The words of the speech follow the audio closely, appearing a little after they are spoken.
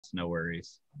house. No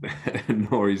worries.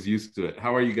 No worries, used to it.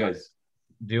 How are you guys?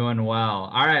 Doing well.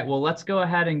 All right. Well, let's go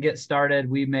ahead and get started.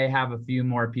 We may have a few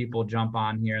more people jump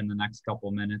on here in the next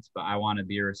couple minutes, but I want to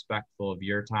be respectful of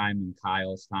your time and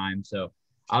Kyle's time. So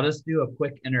I'll just do a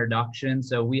quick introduction.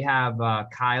 So we have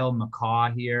Kyle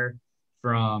McCaw here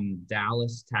from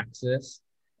Dallas, Texas,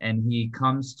 and he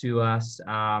comes to us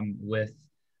with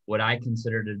what I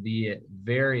consider to be a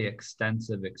very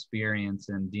extensive experience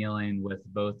in dealing with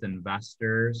both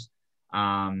investors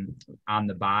on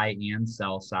the buy and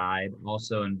sell side,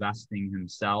 also investing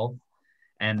himself,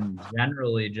 and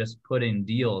generally just putting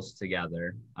deals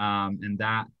together. And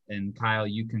Kyle,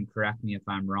 you can correct me if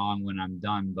I'm wrong when I'm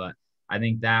done, but I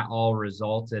think that all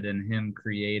resulted in him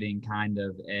creating kind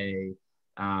of an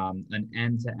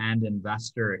end-to-end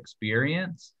investor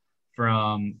experience,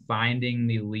 from finding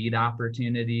the lead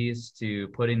opportunities to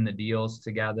putting the deals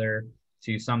together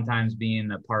to sometimes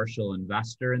being a partial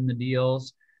investor in the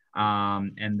deals.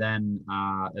 And then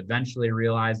eventually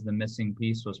realized the missing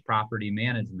piece was property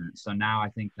management. So now I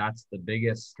think that's the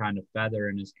biggest kind of feather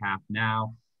in his cap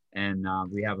now. And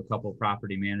we have a couple of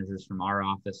property managers from our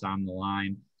office on the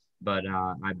line. But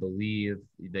I believe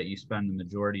that you spend the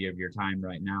majority of your time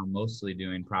right now mostly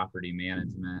doing property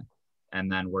management and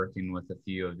then working with a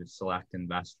few of the select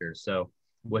investors. So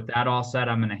with that all said,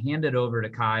 I'm going to hand it over to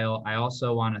Kyle. I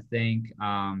also want to thank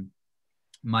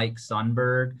Mike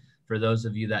Sundberg. For those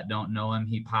of you that don't know him,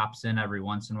 he pops in every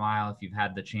once in a while if you've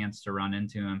had the chance to run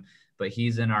into him, but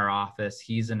he's in our office.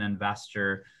 He's an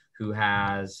investor who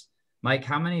has, Mike,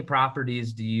 how many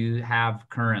properties do you have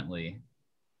currently?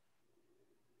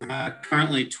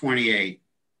 Currently 28.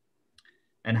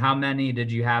 And how many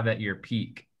did you have at your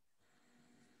peak?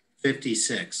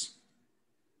 56.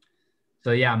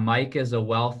 So yeah, Mike is a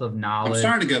wealth of knowledge. I'm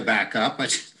starting to go back up.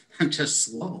 I'm just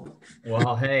slow.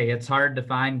 Well, hey, it's hard to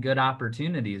find good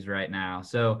opportunities right now.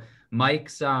 So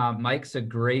Mike's a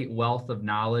great wealth of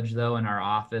knowledge, though, in our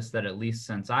office, that at least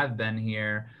since I've been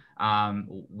here,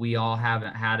 we all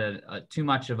haven't had too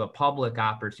much of a public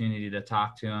opportunity to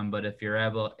talk to him. But if you're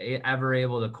ever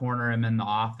able to corner him in the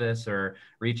office or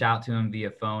reach out to him via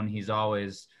phone, he's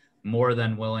always more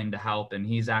than willing to help. And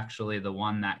he's actually the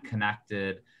one that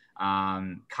connected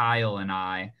Kyle and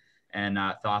I, and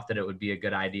thought that it would be a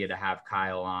good idea to have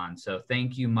Kyle on. So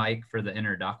thank you, Mike, for the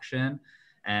introduction.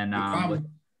 And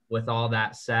with all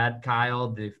that said, Kyle,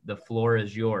 the floor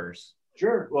is yours.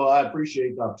 Sure. Well, I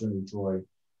appreciate the opportunity, Troy.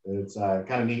 It's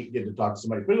kind of neat getting to talk to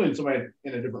somebody, especially somebody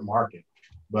in a different market.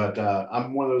 But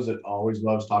I'm one of those that always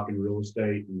loves talking real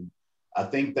estate. And I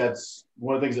think that's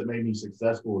one of the things that made me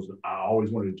successful, is that I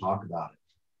always wanted to talk about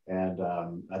it.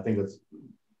 And I think that's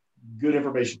good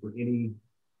information for any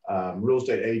real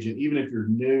estate agent, even if you're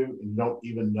new and you don't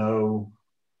even know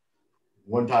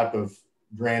one type of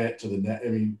granite to the net,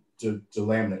 to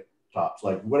laminate tops,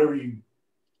 like whatever you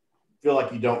feel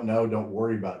like you don't know, don't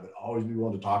worry about it, but always be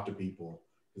willing to talk to people,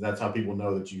 because that's how people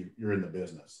know that you're in the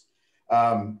business.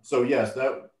 So yes,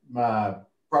 my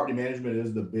property management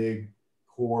is the big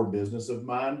core business of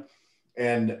mine.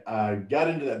 And I got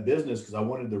into that business because I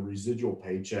wanted the residual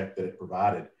paycheck that it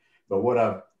provided. But what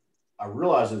I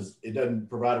realized is it doesn't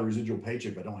provide a residual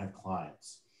paycheck if I don't have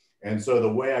clients. And so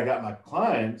the way I got my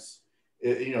clients,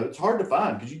 it's hard to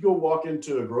find, because you go walk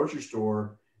into a grocery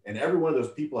store and every one of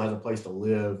those people has a place to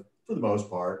live for the most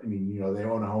part. They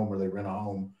own a home or they rent a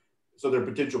home. So they're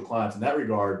potential clients in that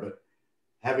regard, but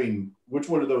having which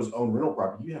one of those own rental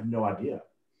property, you have no idea.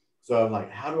 So I'm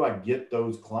like, how do I get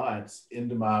those clients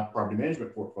into my property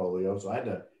management portfolio? So I had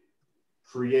to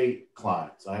create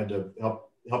clients. I had to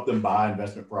help them buy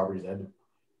investment properties. I had to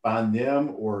find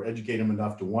them or educate them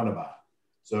enough to want to buy.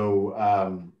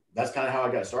 So that's kind of how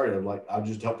I got started. I'm like, I'll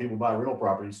just help people buy rental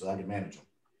properties so I can manage them.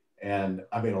 And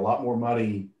I made a lot more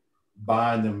money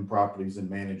buying them properties and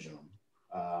managing them.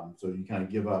 So you kind of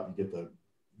give up, you get the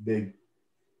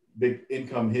big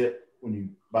income hit when you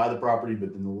buy the property,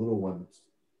 but then the little ones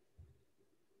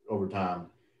over time,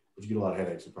 but you get a lot of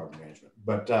headaches with property management.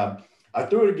 But I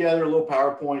threw it together, a little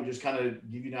PowerPoint, just kind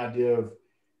of give you an idea of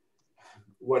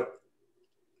what,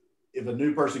 if a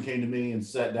new person came to me and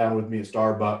sat down with me at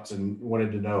Starbucks and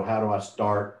wanted to know, how do I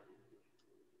start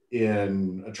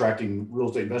in attracting real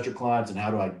estate investor clients and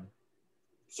how do I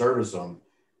service them?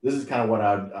 This is kind of what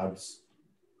I'd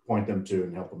point them to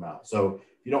and help them out. So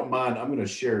if you don't mind, I'm going to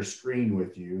share a screen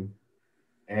with you.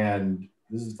 And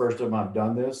this is the first time I've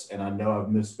done this, and I know I've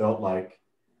misspelled like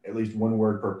at least one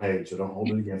word per page, so don't hold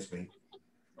it against me.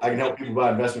 I can help people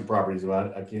buy investment properties,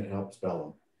 but I can't help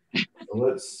spell them. So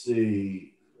let's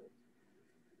see.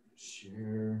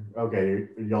 Share. Okay,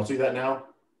 y'all see that now?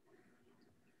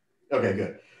 Okay,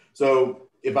 good. So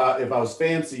if I was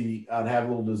fancy, I'd have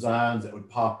little designs that would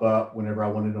pop up whenever I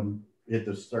wanted them to hit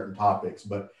the certain topics.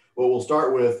 But what we'll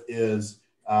start with is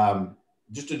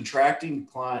just attracting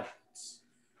clients.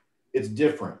 It's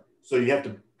different. So you have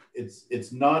to,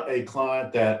 it's not a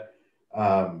client that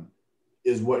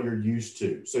is what you're used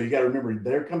to. So you got to remember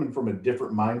they're coming from a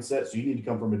different mindset. So you need to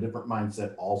come from a different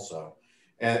mindset also.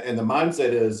 And the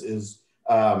mindset is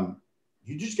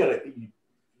you just got to,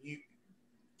 you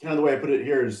kind of the way I put it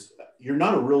here is you're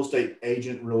not a real estate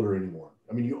agent realtor anymore.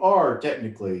 I mean, you are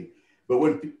technically, but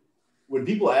when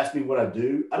people ask me what I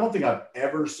do, I don't think I've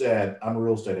ever said I'm a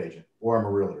real estate agent or I'm a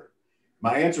realtor.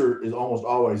 My answer is almost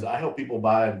always I help people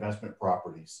buy investment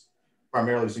properties,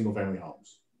 primarily single family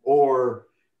homes, or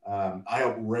I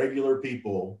help regular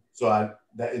people. So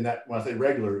when I say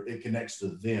regular, it connects to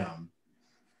them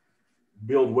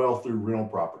build wealth through rental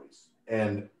properties.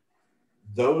 And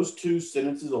those two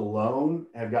sentences alone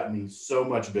have gotten me so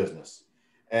much business.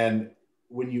 And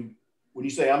when you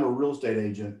say I'm a real estate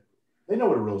agent, they know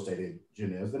what a real estate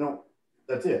agent is.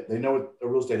 That's it. They know what a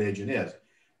real estate agent is.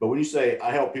 But when you say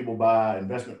I help people buy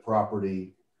investment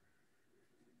property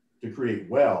to create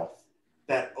wealth,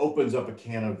 that opens up a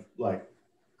can of like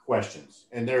questions.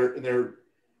 And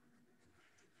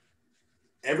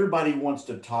everybody wants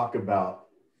to talk about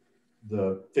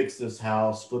the fix this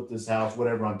house, flip this house,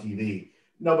 whatever on TV.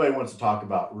 Nobody wants to talk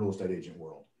about real estate agent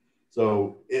world.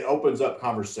 So it opens up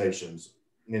conversations.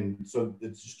 And so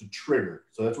it's just a trigger.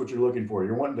 So that's what you're looking for.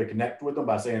 You're wanting to connect with them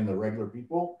by saying they're regular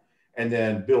people, and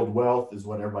then build wealth is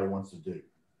what everybody wants to do.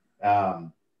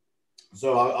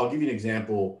 So I'll give you an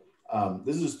example.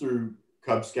 This is through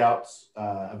Cub Scouts.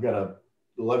 I've got a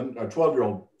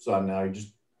 12-year-old son now. He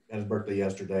just had his birthday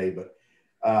yesterday, but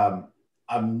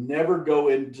I never go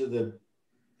into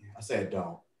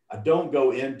I don't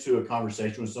go into a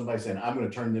conversation with somebody saying, I'm going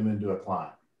to turn them into a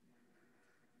client.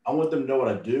 I want them to know what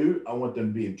I do. I want them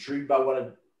to be intrigued by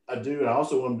what I do. And I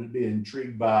also want them to be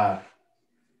intrigued by,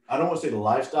 I don't want to say the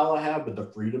lifestyle I have, but the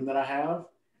freedom that I have.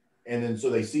 And then so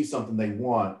they see something they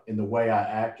want in the way I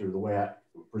act or the way I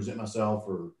present myself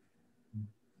or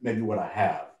maybe what I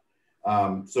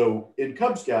have. So in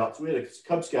Cub Scouts, we had a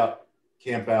Cub Scout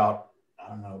camp out, I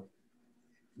don't know,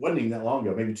 wasn't even that long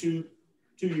ago, maybe two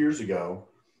years ago.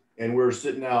 And we're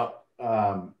sitting out,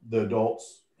 the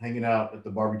adults hanging out at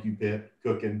the barbecue pit,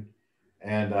 cooking.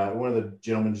 And one of the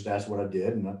gentlemen just asked what I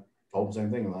did. And I told him the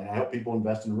same thing. I'm like, I help people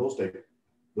invest in real estate,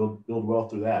 build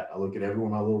wealth through that. I look at every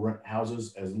one of my little rent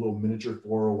houses as little miniature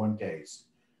 401ks.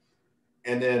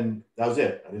 And then that was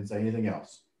it. I didn't say anything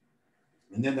else.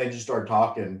 And then they just started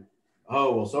talking.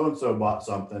 Oh, well, so-and-so bought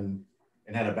something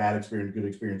and had a bad experience, good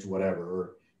experience, whatever.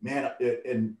 Or man,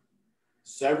 and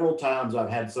several times I've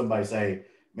had somebody say,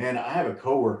 man, I have a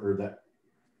coworker that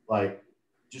like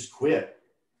just quit.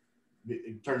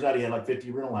 It turns out he had like 50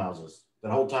 rental houses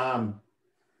that whole time.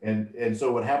 And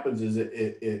so what happens is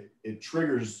it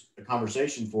triggers a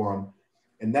conversation for them.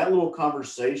 And that little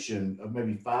conversation of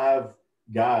maybe 5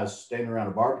 guys standing around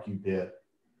a barbecue pit,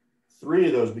 3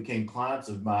 of those became clients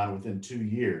of mine within 2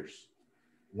 years.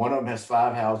 One of them has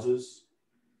 5 houses.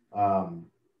 And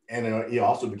he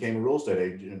also became a real estate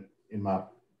agent in my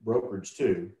brokerage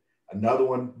too. Another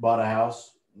one bought a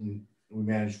house and we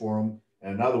managed for him.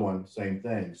 And another one, same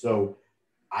thing. So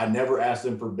I never asked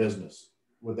them for business.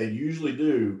 What they usually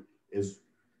do is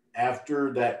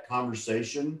after that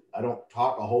conversation, I don't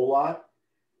talk a whole lot.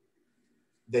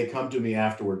 They come to me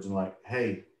afterwards and like,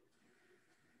 hey,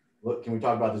 look, can we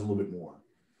talk about this a little bit more?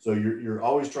 So you're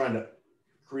always trying to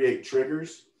create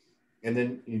triggers. And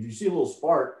then if you see a little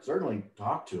spark, certainly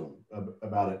talk to them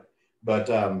about it. But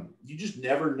you just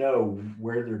never know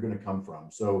where they're going to come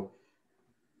from. So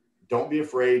don't be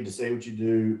afraid to say what you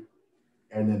do,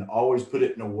 and then always put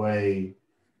it in a way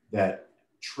that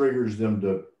triggers them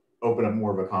to open up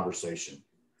more of a conversation.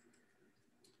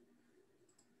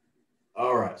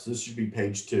 All right, so this should be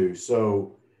page 2.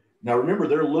 So now remember,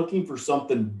 they're looking for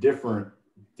something different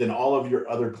than all of your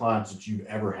other clients that you've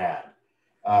ever had.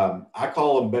 I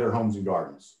call them Better Homes and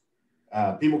Gardens.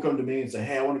 People come to me and say,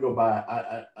 hey, I want to go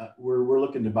buy, we're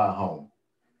looking to buy a home.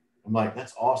 I'm like,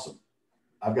 that's awesome.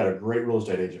 I've got a great real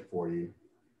estate agent for you.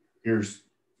 Here's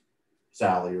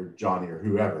Sally or Johnny or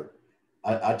whoever.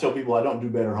 I tell people I don't do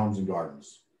Better Homes and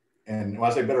Gardens. And when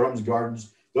I say Better Homes and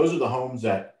Gardens, those are the homes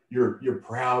that you're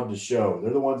proud to show.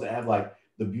 They're the ones that have like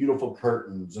the beautiful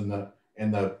curtains and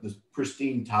the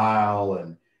pristine tile,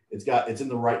 and it's in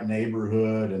the right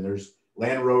neighborhood, and there's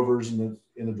Land Rovers in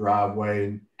the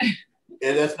driveway.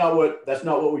 And that's not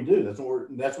what we do. That's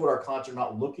what our clients are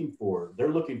not looking for. They're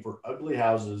looking for ugly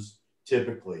houses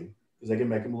typically because they can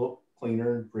make them look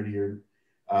cleaner and prettier.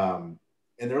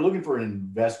 and they're looking for an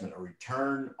investment, a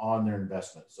return on their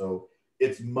investment. So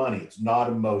it's money. It's not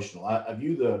emotional. I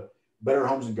view the Better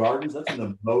Homes and Gardens, that's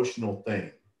an emotional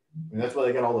thing. I mean, that's why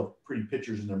they got all the pretty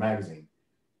pictures in their magazine.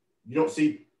 You don't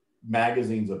see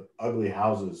magazines of ugly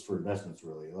houses for investments,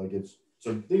 really. Like it's,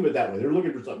 so think of it that way. They're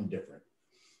looking for something different.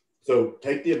 So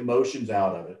take the emotions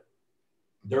out of it.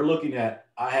 They're looking at,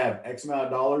 I have X amount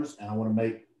of dollars and I want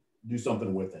to do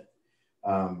something with it.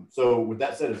 So with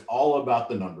that said, it's all about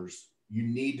the numbers. You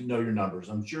need to know your numbers.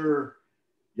 I'm sure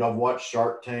y'all have watched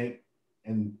Shark Tank,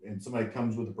 and somebody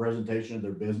comes with a presentation of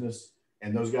their business,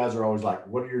 and those guys are always like,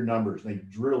 what are your numbers? And they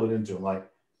drill it into them, like,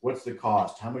 what's the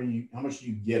cost? How much do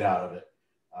you get out of it?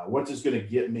 What's this going to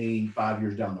get me 5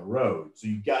 years down the road? So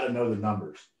you got to know the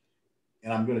numbers.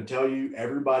 And I'm going to tell you,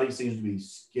 everybody seems to be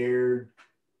scared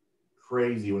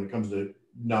crazy when it comes to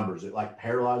numbers. It like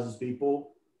paralyzes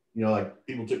people. You know, like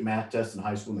people took math tests in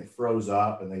high school and they froze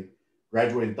up and they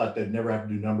graduated and thought they'd never have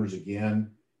to do numbers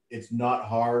again. It's not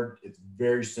hard. It's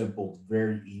very simple. It's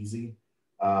very easy.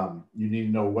 You need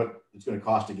to know what it's going to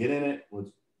cost to get in it,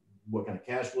 what kind of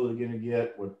cash flow they're going to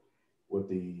get, what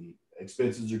the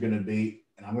expenses are going to be.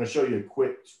 And I'm going to show you a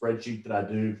quick spreadsheet that I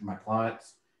do for my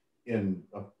clients in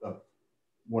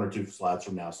one or two slides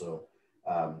from now. So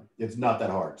it's not that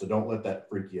hard. So don't let that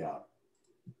freak you out.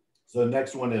 So the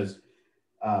next one is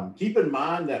keep in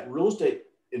mind that real estate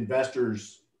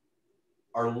investors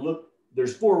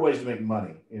there's 4 ways to make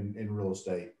money in real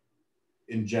estate,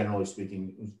 in generally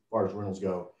speaking, as far as rentals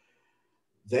go.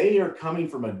 They are coming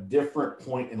from a different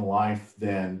point in life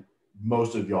than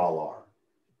most of y'all are.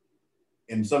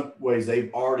 In some ways,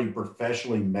 they've already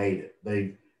professionally made it.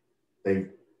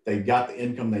 They've got the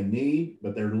income they need,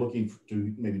 but they're looking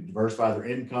to maybe diversify their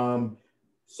income,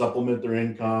 supplement their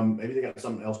income. Maybe they got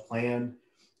something else planned.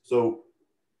 So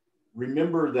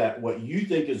remember that what you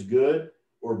think is good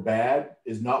or bad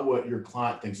is not what your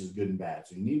client thinks is good and bad.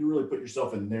 So you need to really put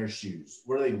yourself in their shoes.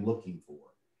 What are they looking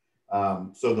for?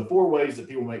 So the 4 ways that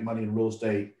people make money in real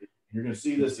estate, you're going to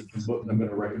see this in the book I'm going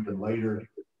to recommend later.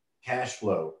 Cash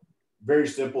flow, very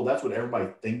simple. That's what everybody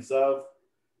thinks of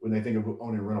when they think of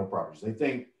owning rental properties. They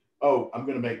think, oh, I'm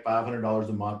going to make $500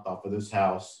 a month off of this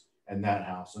house and that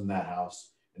house and that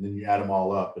house. And then you add them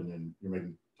all up and then you're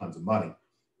making tons of money.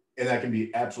 And that can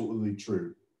be absolutely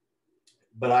true.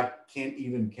 But I can't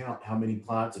even count how many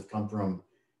clients have come from,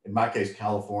 in my case,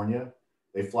 California.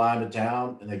 They fly into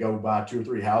town and they go buy 2 or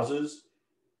 3 houses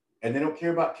and they don't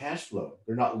care about cash flow.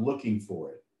 They're not looking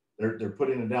for it. They're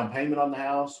putting a down payment on the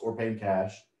house or paying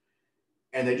cash,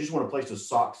 and they just want a place to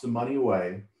sock some money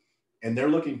away. And they're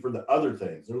looking for the other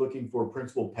things. They're looking for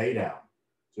principal pay down.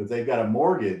 So if they've got a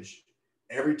mortgage,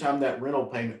 every time that rental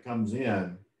payment comes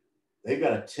in, they've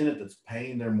got a tenant that's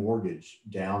paying their mortgage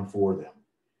down for them.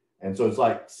 And so it's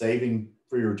like saving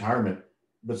for your retirement,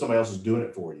 but somebody else is doing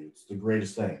it for you. It's the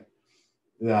greatest thing.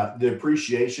 The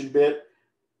appreciation bit,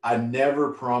 I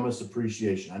never promise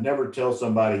appreciation. I never tell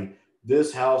somebody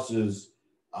this house is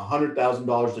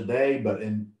 $100,000 today, but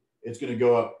it's going to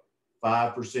go up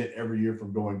 5% every year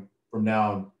from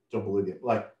now until Bolivia.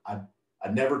 Like I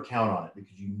never count on it,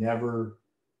 because you never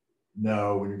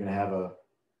know when you're going to have a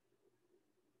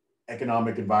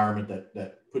economic environment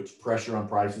that puts pressure on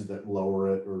prices that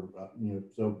lower it, or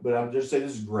but I'm just saying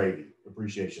this is gravy,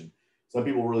 appreciation. Some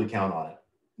people really count on it,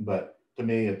 but to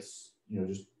me it's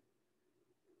just,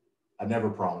 I never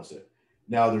promise it.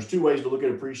 Now there's 2 ways to look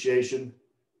at appreciation,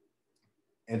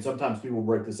 and sometimes people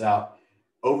break this out.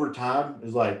 Over time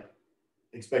is like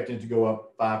expecting it to go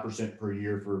up 5% per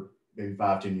year for maybe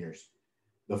 5-10 years.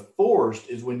 The forced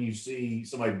is when you see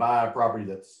somebody buy a property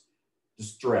that's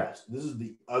distressed. This is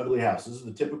the ugly house. This is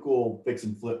the typical fix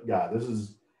and flip guy. This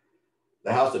is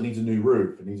the house that needs a new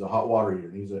roof. It needs a hot water heater.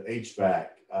 It needs an HVAC.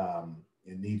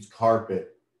 It needs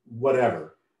carpet,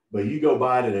 whatever. But you go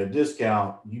buy it at a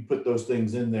discount. You put those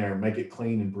things in there, make it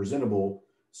clean and presentable,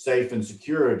 safe and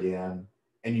secure again,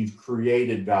 and you've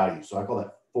created value. So I call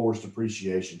that forced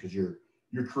appreciation, because you're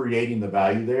creating the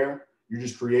value there. You're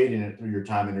just creating it through your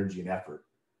time, energy, and effort,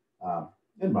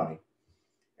 and money.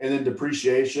 And then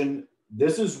depreciation.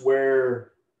 This is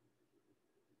where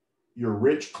your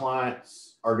rich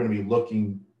clients are going to be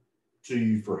looking to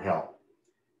you for help.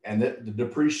 And the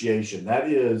depreciation, that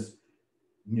is,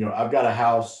 I've got a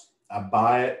house, I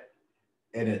buy it,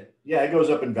 and it goes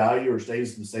up in value or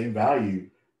stays the same value,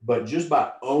 but just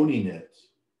by owning it,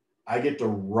 I get to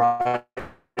write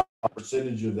a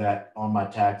percentage of that on my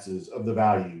taxes of the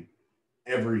value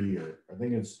every year. I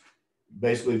think it's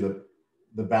basically the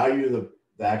value of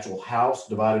the actual house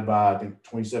divided by, I think,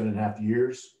 27 and a half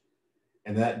years.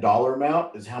 And that dollar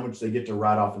amount is how much they get to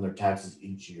write off in their taxes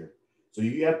each year. So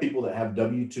you have people that have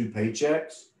W-2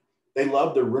 paychecks, they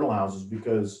love their rental houses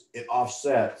because it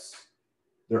offsets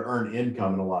their earned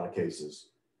income in a lot of cases.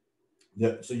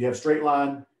 So you have straight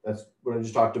line. That's what I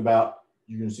just talked about.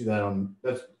 You're going to see that on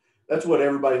that's what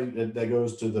everybody that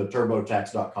goes to the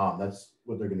turbotax.com. That's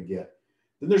what they're going to get.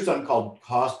 Then there's something called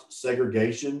cost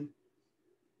segregation.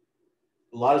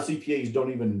 A lot of CPAs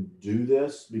don't even do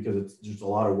this because it's just a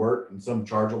lot of work, and some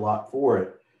charge a lot for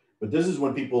it. But this is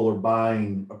when people are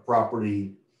buying a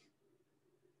property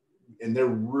and they're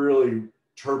really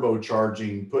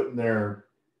turbocharging, putting their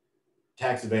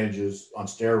tax advantages on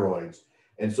steroids.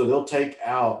 And so they'll take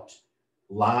out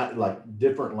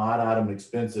different line item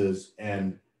expenses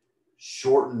and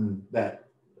shorten that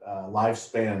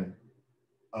lifespan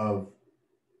of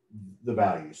the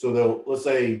value. So let's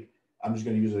say, I'm just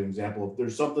going to use an example. If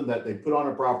there's something that they put on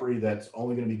a property that's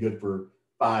only going to be good for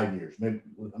 5 years, maybe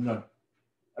I'm not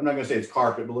going to say it's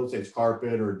carpet, but let's say it's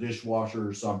carpet or a dishwasher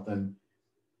or something.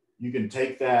 You can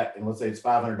take that and let's say it's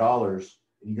 $500 and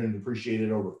you're going to depreciate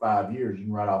it over 5 years. You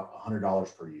can write off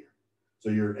 $100 per year. So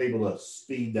you're able to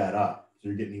speed that up. So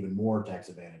you're getting even more tax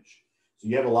advantage. So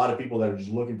you have a lot of people that are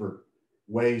just looking for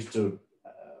ways to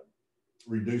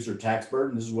reduce their tax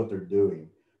burden. This is what they're doing.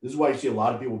 This is why you see a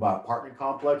lot of people buy apartment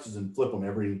complexes and flip them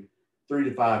every 3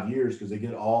 to 5 years because they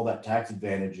get all that tax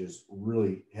advantages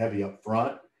really heavy up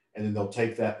front. And then they'll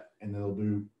take that and they'll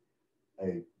do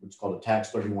what's called a tax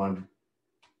 31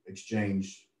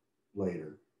 exchange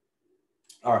later.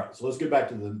 All right, so let's get back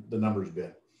to the numbers a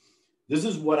bit. This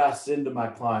is what I send to my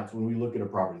clients when we look at a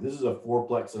property. This is a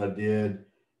fourplex that I did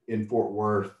in Fort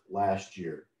Worth last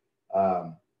year.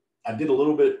 I did a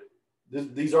little bit,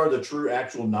 these are the true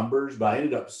actual numbers, but I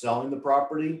ended up selling the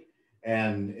property.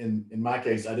 And in my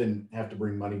case, I didn't have to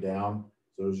bring money down.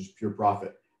 So it was just pure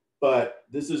profit. But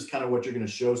this is kind of what you're going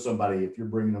to show somebody if you're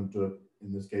bringing them to,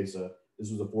 in this case,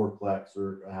 this was a fourplex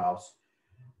or a house.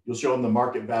 You'll show them the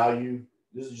market value.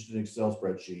 This is just an Excel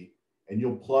spreadsheet. And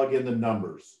you'll plug in the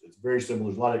numbers. It's very simple.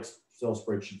 There's a lot of Excel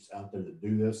spreadsheets out there that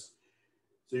do this.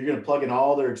 So you're going to plug in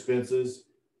all their expenses.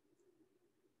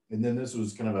 And then this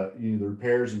was kind of the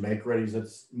repairs and make readies.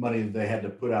 That's money that they had to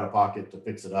put out of pocket to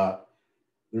fix it up.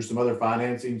 There's some other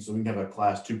financing. So we can have a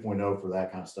class 2.0 for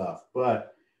that kind of stuff.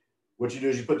 But what you do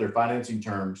is you put their financing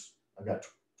terms. I've got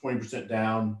 20%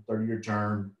 down, 30-year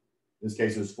term. In this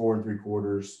case, it was 4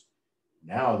 3/4.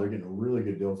 Now they're getting a really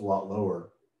good deal. It's a lot lower.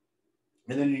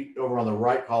 And then over on the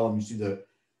right column, you see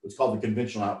what's called the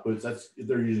conventional outputs. That's if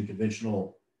they're using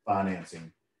conventional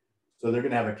financing. So they're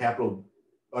going to have a capital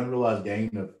unrealized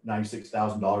gain of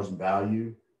 $96,000 in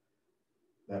value.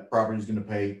 That property is going to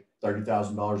pay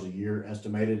 $30,000 a year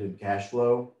estimated in cash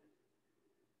flow.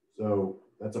 So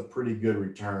that's a pretty good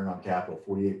return on capital,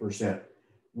 48%.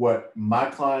 What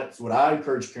I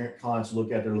encourage clients to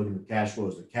look at, they're looking for cash flow,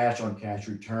 is the cash on cash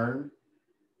return.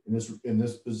 In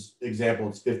this example,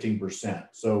 it's 15%.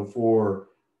 So for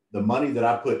the money that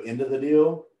I put into the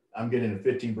deal, I'm getting a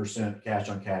 15% cash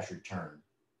on cash return.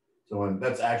 So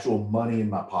that's actual money in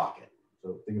my pocket.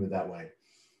 So think of it that way.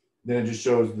 Then it just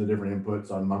shows the different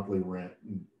inputs on monthly rent.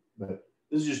 But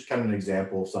this is just kind of an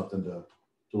example of something to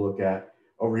look at.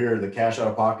 Over here, the cash out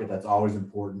of pocket, that's always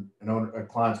important. A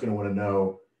client's going to want to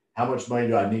know, how much money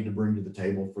do I need to bring to the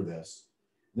table for this?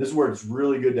 This is where it's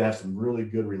really good to have some really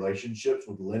good relationships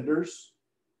with lenders.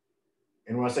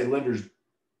 And when I say lenders,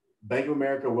 Bank of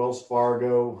America, Wells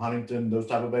Fargo, Huntington, those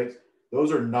type of banks, those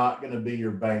are not going to be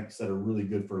your banks that are really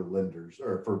good for lenders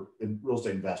or for real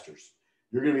estate investors.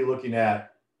 You're going to be looking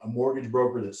at a mortgage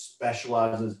broker that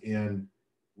specializes in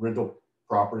rental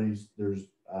properties. There's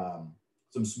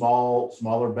some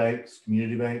smaller banks,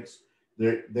 community banks.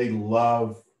 They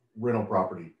love rental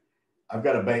property. I've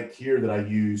got a bank here that I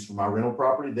use for my rental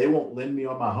property. They won't lend me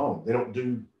on my home. They don't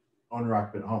do owner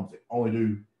occupant homes. They only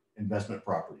do investment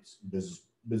properties,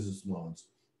 business loans.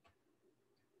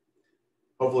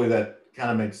 Hopefully that kind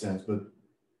of makes sense, but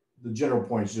the general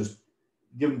point is just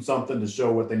give them something to show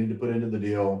what they need to put into the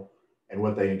deal and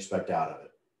what they expect out of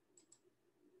it.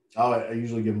 I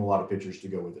usually give them a lot of pictures to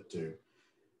go with it too.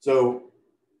 So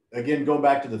again, going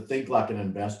back to the think like an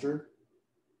investor,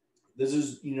 this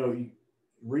is,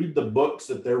 read the books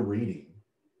that they're reading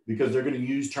because they're going to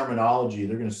use terminology.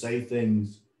 They're going to say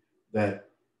things that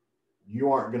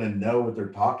you aren't going to know what they're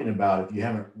talking about if you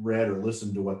haven't read or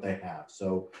listened to what they have.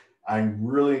 So I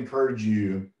really encourage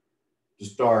you to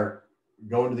start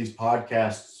going to these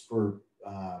podcasts for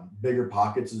Bigger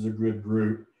Pockets is a good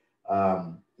group.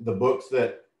 The books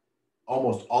that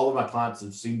almost all of my clients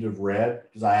have seemed to have read,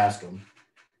 because I ask them.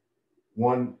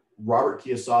 One, Robert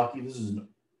Kiyosaki. This is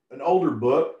an older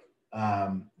book.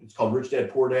 It's called Rich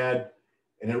Dad, Poor Dad.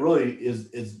 And it really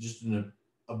is just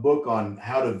a book on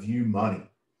how to view money.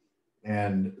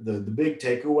 And the big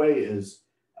takeaway is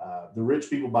the rich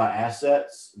people buy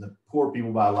assets and the poor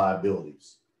people buy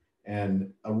liabilities.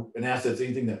 And an asset is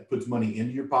anything that puts money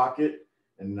into your pocket,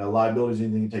 and a liability is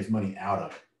anything that takes money out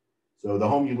of it. So the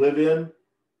home you live in,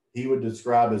 he would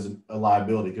describe as a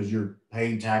liability because you're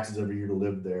paying taxes every year to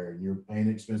live there and you're paying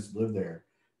expenses to live there.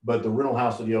 But the rental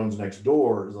house that he owns next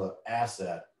door is an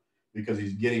asset because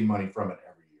he's getting money from it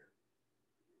every year.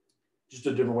 Just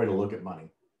a different way to look at money.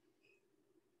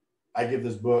 I give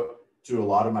this book to a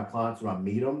lot of my clients when I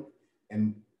meet them.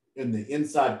 And in the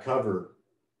inside cover,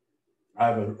 I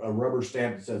have a rubber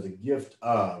stamp that says a gift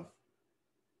of,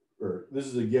 or this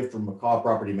is a gift from McCaw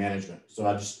Property Management. So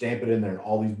I just stamp it in there in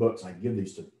all these books. And I give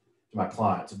these to my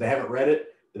clients. If they haven't read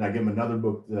it, then I give them another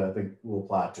book that I think will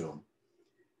apply to them.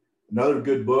 Another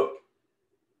good book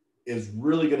is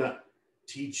really going to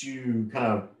teach you kind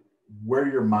of where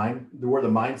the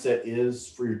mindset is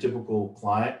for your typical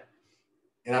client.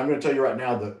 And I'm going to tell you right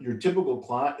now that your typical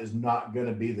client is not going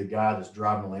to be the guy that's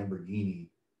driving a Lamborghini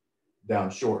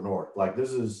down Short North. Like,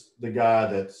 this is the guy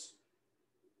that's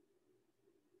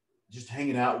just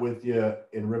hanging out with you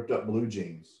in ripped up blue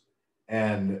jeans.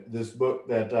 And this book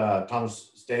that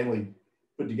Thomas Stanley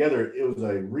put together, it was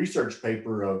a research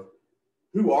paper of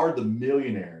who are the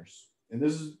millionaires. And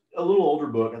this is a little older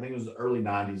book. I think it was the early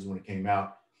 90s when it came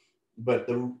out. But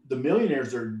the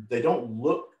millionaires they don't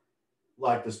look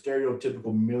like the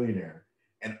stereotypical millionaire.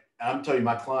 And I'm telling you,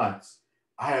 my clients,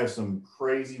 I have some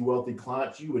crazy wealthy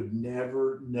clients you would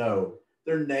never know.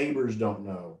 Their neighbors don't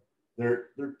know. Their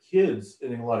kids,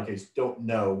 in a lot of cases, don't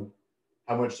know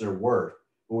how much they're worth.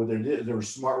 But what they did, they were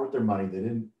smart with their money.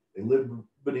 They lived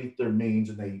beneath their means,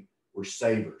 and they were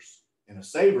savers. And a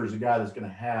saver is a guy that's going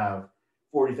to have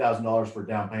 $40,000 for a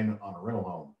down payment on a rental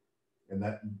home. And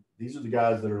these are the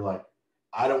guys that are like,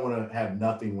 I don't want to have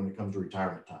nothing when it comes to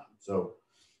retirement time. So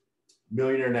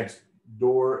Millionaire Next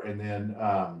Door, and then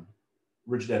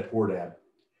Rich Dad Poor Dad.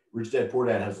 Rich Dad Poor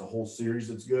Dad has a whole series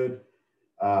that's good.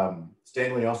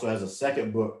 Stanley also has a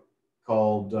second book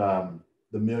called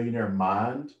The Millionaire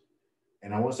Mind.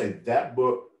 And I want to say that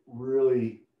book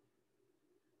really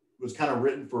was kind of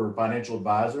written for financial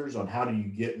advisors on how do you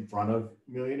get in front of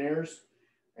millionaires.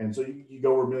 And so you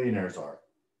go where millionaires are.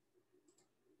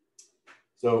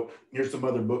 So here's some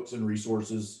other books and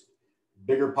resources.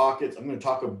 Bigger Pockets. I'm going to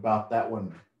talk about that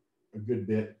one a good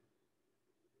bit.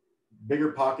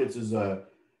 Bigger Pockets is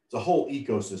it's a whole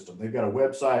ecosystem. They've got a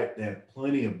website. They have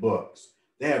plenty of books.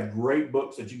 They have great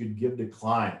books that you could give to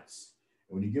clients.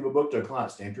 And when you give a book to a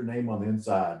client, stamp your name on the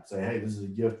inside. Say, hey, this is a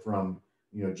gift from,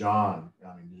 John.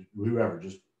 I mean, whoever.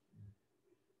 Just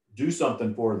do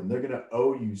something for them. They're going to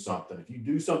owe you something. If you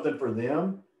do something for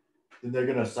them, then they're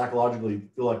going to psychologically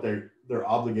feel like they're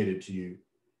obligated to you.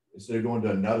 Instead of going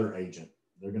to another agent,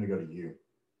 they're going to go to you.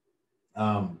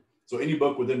 So any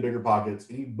book within Bigger Pockets,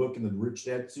 any book in the Rich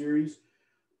Dad series,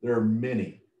 there are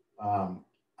many.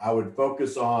 I would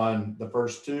focus on the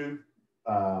first two,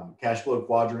 Cash Flow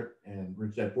Quadrant and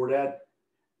Rich Dad Poor Dad.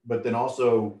 But then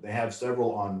also they have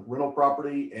several on rental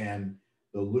property and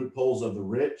the loopholes of the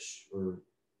rich, or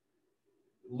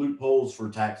loopholes for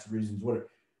tax reasons, whatever.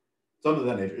 Some of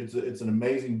that nature. It's an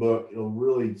amazing book. It'll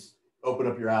really open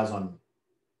up your eyes on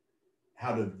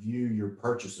how to view your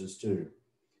purchases too.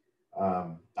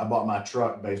 I bought my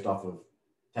truck based off of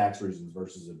tax reasons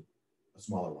versus a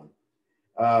smaller one.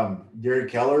 Gary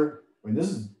Keller. I mean,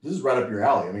 this is right up your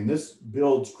alley. I mean, this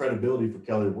builds credibility for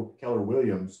Keller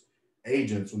Williams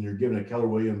agents when you're giving a Keller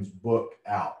Williams book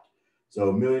out.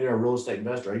 So Millionaire Real Estate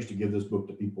Investor, I used to give this book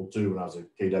to people too when I was a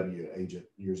KW agent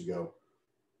years ago.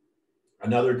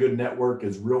 Another good network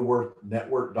is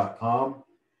realworthnetwork.com.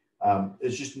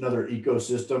 It's just another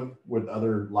ecosystem with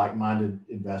other like-minded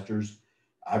investors.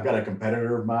 I've got a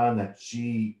competitor of mine that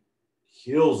she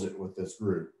kills it with this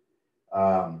group.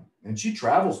 And she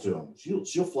travels to them.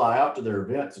 She'll fly out to their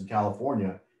events in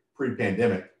California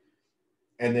pre-pandemic.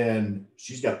 And then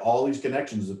she's got all these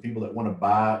connections of people that want to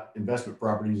buy investment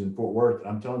properties in Fort Worth. And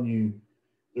I'm telling you,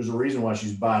 there's a reason why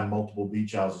she's buying multiple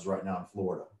beach houses right now in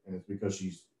Florida. And it's because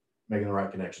she's making the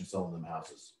right connection, selling them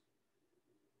houses.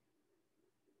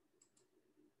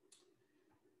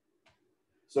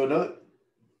 So another,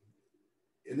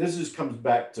 and this just comes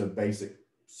back to basic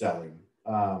selling.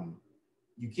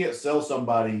 You can't sell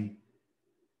somebody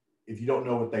if you don't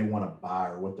know what they want to buy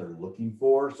or what they're looking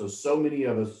for. So many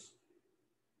of us,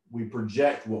 we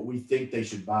project what we think they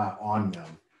should buy on them.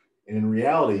 And in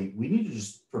reality, we need to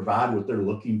just provide what they're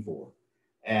looking for.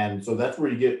 And so that's where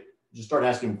just start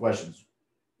asking them questions.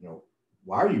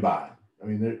 Why are you buying? I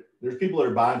mean, there's people that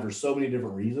are buying for so many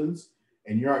different reasons,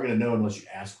 and you're not going to know unless you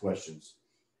ask questions.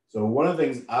 So one of the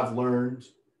things I've learned,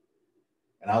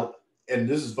 and and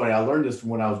this is funny. I learned this from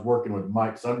when I was working with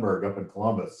Mike Sundberg up in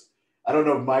Columbus. I don't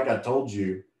know if Mike, I told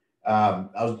you, I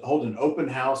was holding an open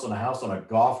house on a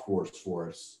golf course for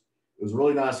us. It was a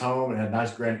really nice home and had a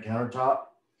nice granite countertop.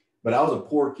 But I was a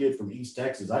poor kid from East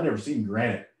Texas. I'd never seen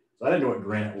granite, so I didn't know what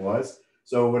granite was.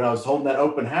 So when I was holding that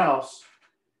open house,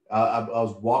 I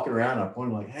was walking around and I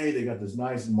pointed like, hey, they got this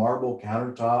nice marble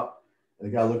countertop.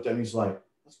 And the guy looked at me, he's like,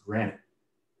 that's granite.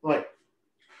 I'm like,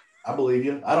 I believe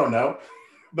you. I don't know.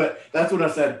 But that's when I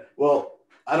said, well,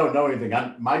 I don't know anything.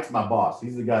 Mike's my boss.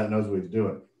 He's the guy that knows what he's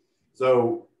doing.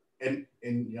 So, and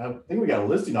I think we got a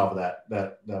listing off of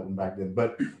that one back then.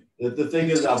 But the thing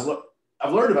is, I've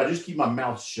learned if I just keep my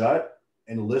mouth shut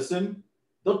and listen,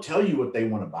 they'll tell you what they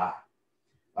want to buy.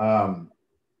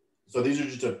 So these are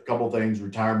just a couple things.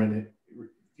 Retirement,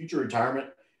 future retirement,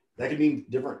 that could mean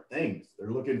different things.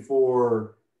 They're looking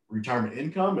for retirement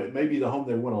income. It may be the home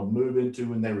they want to move into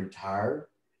when they retire.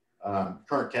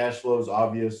 Current cash flow is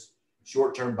obvious.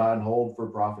 Short-term buy and hold for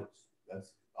profits.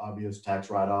 That's obvious. Tax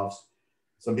write-offs.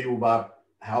 Some people buy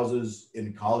houses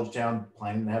in college town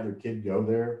planning to have their kid go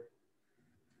there.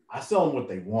 I sell them what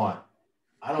they want.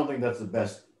 I don't think that's the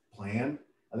best plan.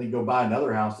 I think go buy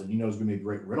another house that you know is going to be a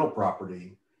great rental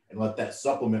property and let that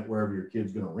supplement wherever your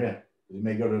kid's going to rent. He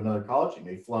may go to another college. He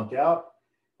may flunk out.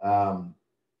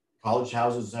 College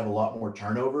houses have a lot more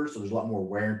turnover, so there's a lot more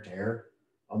wear and tear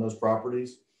on those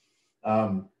properties.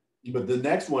 But the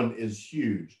next one is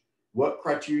huge. What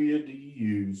criteria do you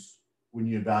use when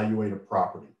you evaluate a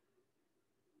property?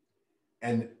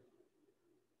 And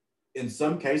in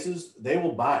some cases, they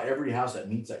will buy every house that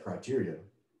meets that criteria,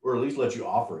 or at least let you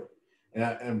offer it.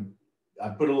 And I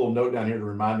put a little note down here to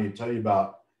remind me to tell you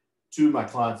about two of my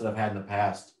clients that I've had in the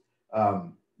past.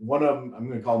 One of them, I'm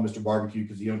going to call him Mr. Barbecue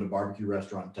because he owned a barbecue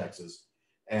restaurant in Texas.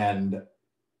 And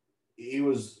he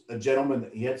was a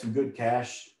gentleman. He had some good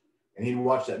cash, and he'd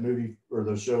watch that movie or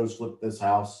those shows, Flip This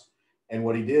House. And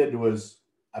what he did was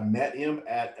I met him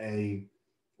at a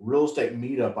real estate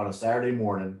meetup on a Saturday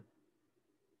morning.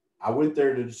 I went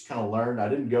there to just kind of learn. I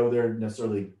didn't go there to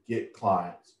necessarily get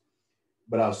clients,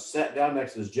 but I was sat down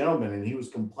next to this gentleman, and he was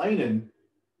complaining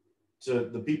to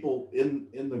the people in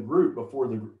the group before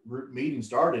the group meeting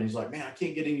started. And he's like, man, I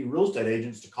can't get any real estate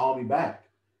agents to call me back.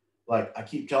 Like, I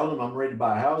keep telling them I'm ready to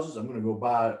buy houses. I'm going to go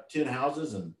buy 10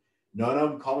 houses, and none of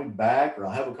them call me back, or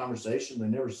I'll have a conversation. They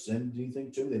never send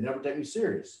anything to me. They never take me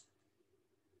serious.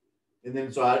 And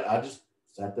then so I just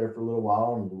sat there for a little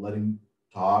while and let him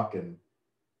talk. And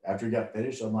after he got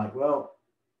finished, I'm like, well,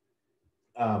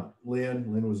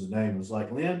 Lynn was his name. I was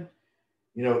like, Lynn,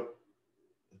 you know,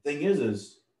 the thing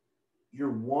is you're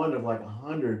one of like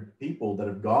 100 people that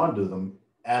have gone to them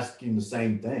asking the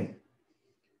same thing.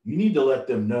 You need to let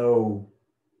them know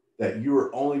that you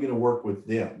are only going to work with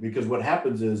them, because what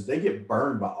happens is they get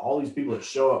burned by all these people that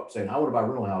show up saying, I want to buy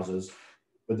rental houses,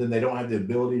 but then they don't have the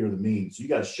ability or the means. So you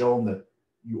got to show them that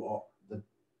you are,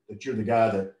 that you're the guy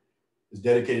that is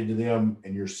dedicated to them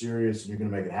and you're serious and you're going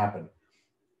to make it happen.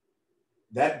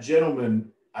 That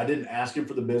gentleman, I didn't ask him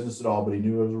for the business at all, but he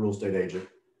knew I was a real estate agent.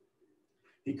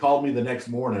 He called me the next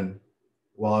morning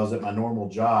while I was at my normal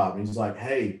job. He's like,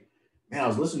 hey, man, I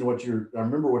was listening to I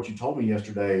remember what you told me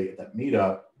yesterday at that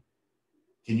meetup.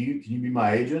 Can you be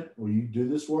my agent? Will you do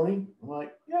this for me? I'm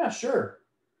like, yeah, sure.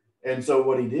 And so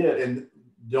what he did, and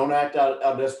don't act out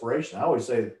of desperation. I always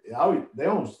say, they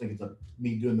almost think it's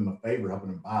me doing them a favor, helping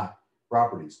them buy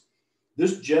properties.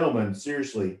 This gentleman,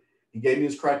 seriously, he gave me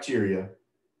his criteria,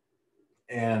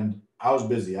 and I was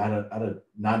busy. I had a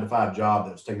 9-to-5 job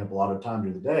that was taking up a lot of time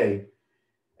during the day,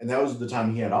 and that was the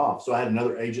time he had off. So I had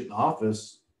another agent in the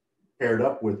office paired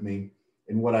up with me,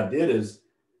 and what I did is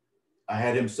I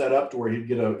had him set up to where he'd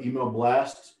get an email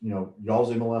blast. You know,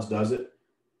 y'all's MLS does it.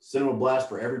 Send him a blast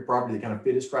for every property that kind of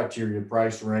fit his criteria,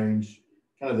 price range,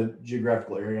 kind of the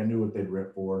geographical area. I knew what they'd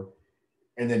rent for.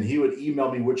 And then he would email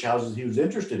me which houses he was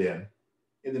interested in.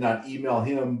 And then I'd email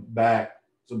him back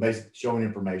some basic showing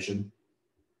information.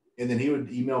 And then he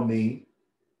would email me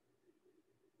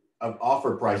an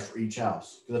offer price for each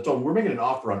house. Because I told him, we're making an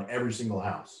offer on every single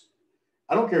house.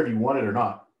 I don't care if you want it or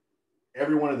not.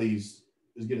 Every one of these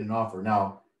is getting an offer.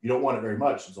 Now, you don't want it very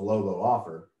much. It's a low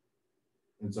offer.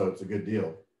 And so it's a good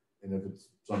deal. And if it's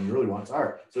something you really want, it's all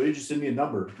right. So he just send me a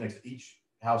number next to each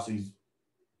house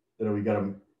that we got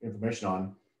him information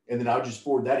on. And then I would just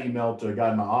forward that email to a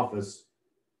guy in my office,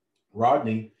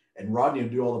 Rodney, and Rodney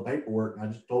would do all the paperwork. And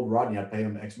I just told Rodney I'd pay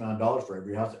him X amount of dollars for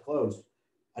every house that closed.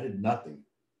 I did nothing.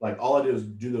 Like, all I did was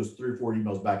do those 3 or 4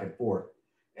 emails back and forth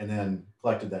and then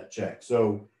collected that check.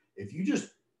 So if you just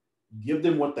give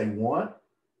them what they want,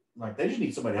 like, they just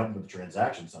need somebody to help them with the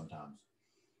transaction sometimes.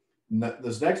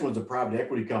 This next one's a private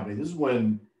equity company. This is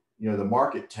when the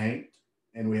market tanked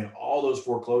and we had all those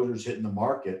foreclosures hitting the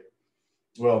market.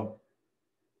 Well,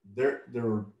 there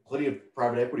were plenty of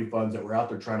private equity funds that were out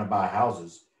there trying to buy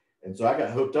houses. And so I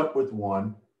got hooked up with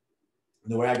one.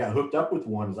 And the way I got hooked up with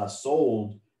one is I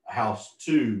sold a house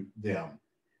to them.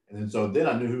 And then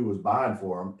I knew who was buying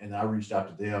for them, and I reached out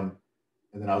to them,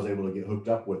 and then I was able to get hooked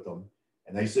up with them.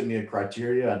 And they sent me a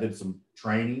criteria. I did some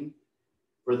training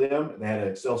for them. They had an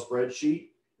Excel spreadsheet.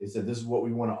 They said, this is what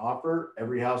we want to offer.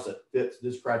 Every house that fits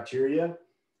this criteria,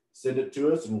 send it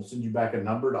to us, and we'll send you back a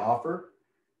number to offer.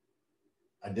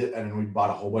 I did, and then we bought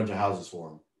a whole bunch of houses for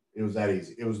them. It was that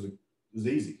easy. It was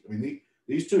easy. I mean,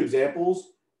 these two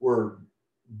examples were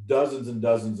dozens and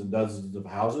dozens and dozens of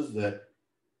houses that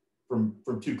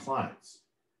from two clients.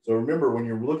 So remember, when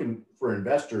you're looking for an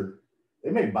investor, they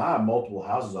may buy multiple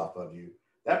houses off of you.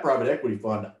 That private equity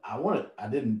fund, I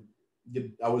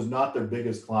was not their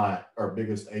biggest client or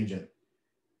biggest agent,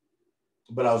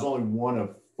 but I was only one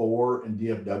of 4 in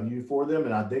DFW for them,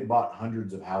 and they bought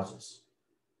hundreds of houses.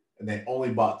 And they only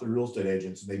bought through real estate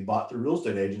agents. And they bought through real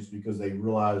estate agents because they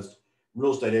realized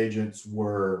real estate agents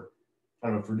were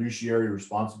kind of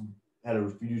had a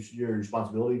fiduciary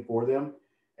responsibility for them.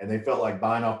 And they felt like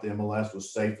buying off the MLS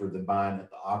was safer than buying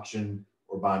at the auction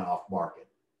or buying off market.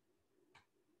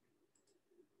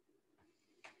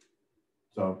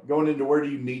 So going into where do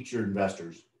you meet your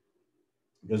investors?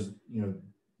 Because,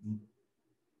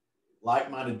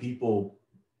 like-minded people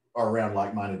are around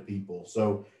like-minded people.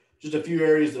 So just a few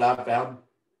areas that I've found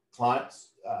clients,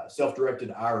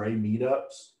 self-directed IRA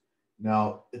meetups.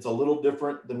 Now, it's a little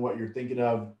different than what you're thinking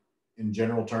of in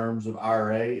general terms of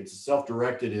IRA. It's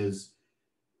self-directed is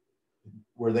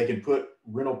where they can put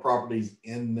rental properties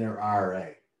in their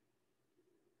IRA.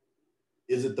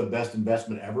 Is it the best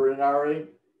investment ever in an IRA?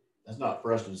 That's not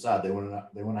for us to decide. They want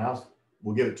a house,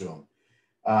 we'll give it to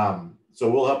them. So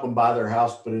we'll help them buy their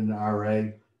house, put it in an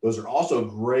IRA. Those are also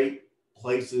great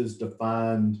places to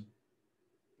find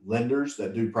lenders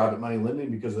that do private money lending,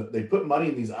 because they put money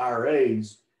in these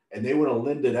IRAs and they want to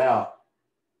lend it out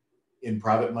in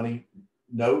private money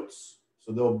notes.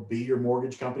 So they'll be your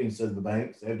mortgage company instead of the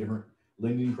banks. They have different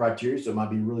lending criteria. So it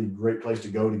might be a really great place to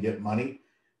go to get money.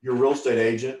 Your real estate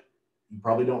agent, you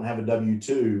probably don't have a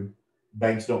W-2.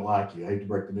 Banks don't like you. I hate to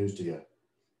break the news to you.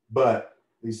 But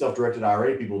these self-directed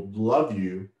IRA people love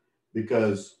you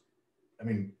because,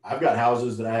 I've got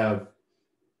houses that have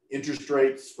interest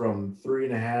rates from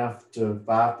 3.5% to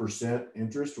 5%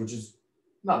 interest, which is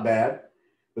not bad.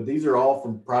 But these are all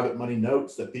from private money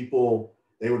notes that they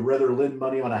would rather lend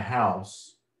money on a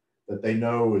house that they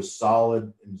know is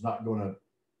solid and is not going to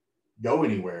go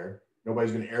anywhere.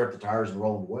 Nobody's going to air up the tires and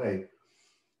roll them away.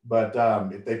 But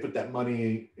if they put that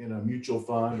money in a mutual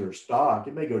fund or stock,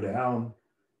 it may go down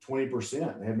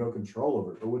 20%. They have no control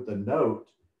over it. But with the note,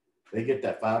 they get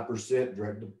that 5%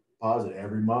 direct deposit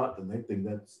every month, and they think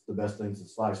that's the best thing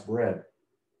since sliced bread.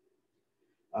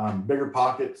 Bigger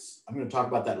pockets. I'm going to talk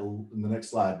about that in the next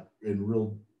slide in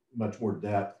real much more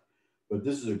depth. But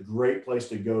this is a great place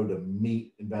to go to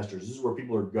meet investors. This is where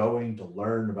people are going to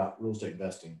learn about real estate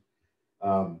investing.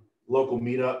 Local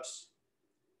meetups.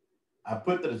 I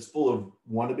put that it's full of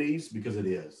wannabes because it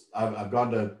is. I've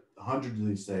gone to hundreds of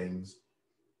these things,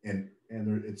 and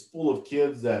it's full of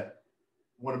kids that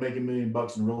want to make $1 million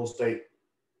in real estate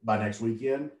by next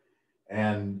weekend.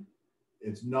 And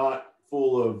it's not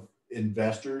full of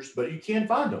investors, but you can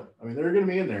find them. They're going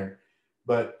to be in there.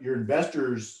 But your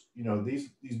investors,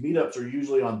 these meetups are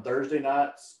usually on Thursday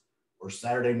nights or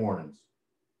Saturday mornings.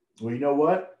 Well, you know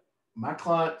what? My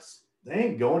clients, they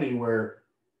ain't going anywhere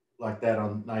like that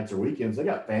on nights or weekends. They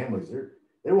got families.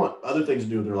 They want other things to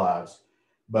do with their lives.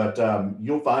 But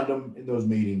you'll find them in those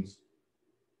meetings.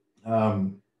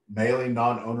 Mailing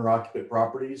non-owner occupant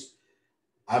properties.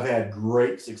 I've had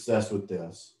great success with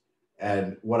this.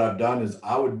 And what I've done is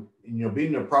I would,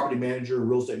 being a property manager,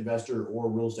 real estate investor, or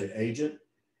real estate agent,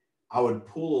 I would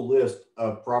pull a list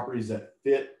of properties that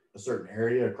fit a certain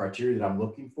area, a criteria that I'm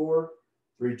looking for,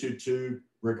 322,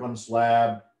 brick on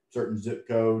slab, certain zip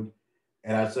code.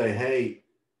 And I'd say, hey,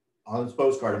 on this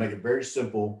postcard, I make it very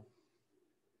simple.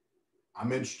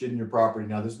 I'm interested in your property.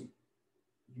 Now, you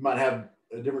might have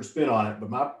a different spin on it,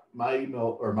 but my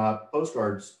email or my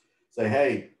postcards say,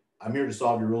 hey, I'm here to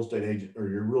solve your real estate agent or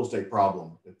your real estate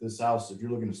problem. If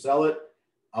you're looking to sell it,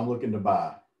 I'm looking to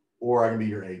buy, or I can be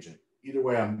your agent. Either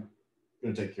way, I'm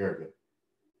going to take care of it.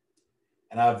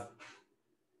 And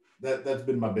that's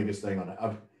been my biggest thing on it.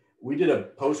 We did a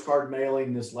postcard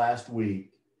mailing this last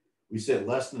week. We sent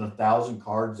less than 1,000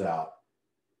 cards out,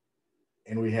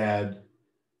 and we had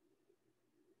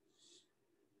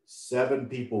 7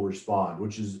 people respond,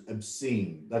 which is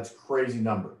obscene. That's a crazy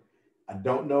number. I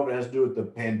don't know if it has to do with the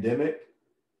pandemic,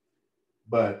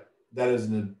 but that is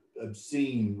an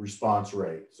obscene response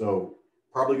rate. So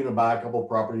probably going to buy a couple of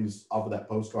properties off of that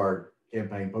postcard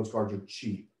campaign. Postcards are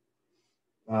cheap.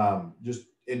 And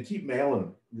keep mailing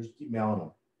them. Just keep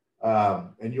mailing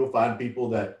them. And you'll find people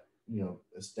that,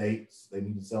 estates, they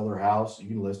need to sell their house. You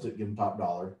can list it, give them top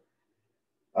dollar.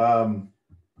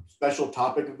 Special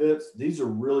topic events. These are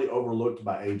really overlooked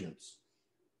by agents.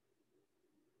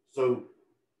 So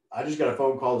I just got a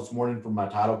phone call this morning from my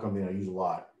title company I use a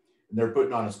lot. And they're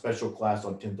putting on a special class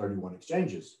on 1031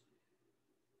 exchanges.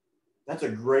 That's a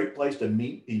great place to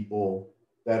meet people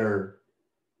that are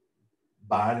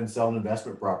buying and selling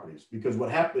investment properties. Because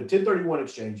what happened, 1031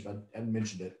 exchange, I haven't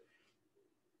mentioned it,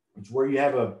 it's where you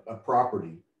have a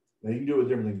property. Now you can do it with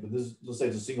different things, but this is, let's say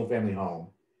it's a single family home.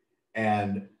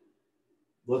 And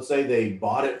let's say they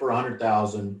bought it for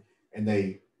 $100,000 and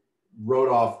they wrote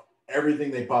off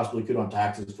everything they possibly could on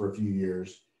taxes for a few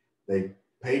years. They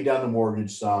paid down the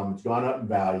mortgage some, it's gone up in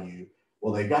value.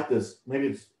 Well, they got this,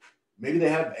 maybe they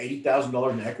have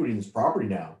 $80,000 in equity in this property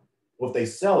now. Well, if they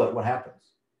sell it, what happens?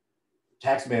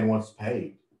 Tax man wants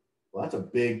paid. Well, that's a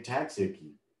big tax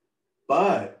hickey.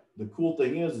 But the cool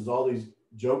thing is all these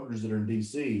jokers that are in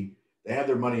DC, they have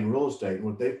their money in real estate. And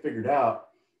what they figured out,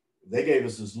 they gave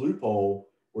us this loophole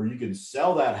where you can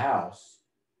sell that house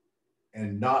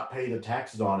and not pay the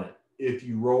taxes on it if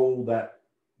you roll that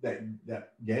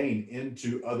gain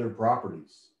into other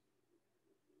properties.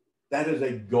 That is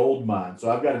a gold mine.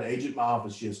 So I've got an agent in my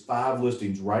office. She has 5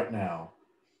 listings right now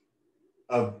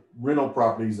of rental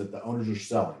properties that the owners are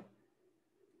selling.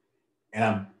 And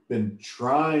I've been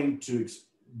trying to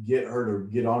get her to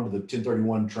get onto the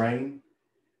 1031 train,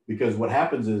 because what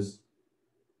happens is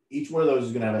each one of those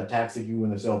is going to have a tax hickey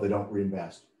when they sell if they don't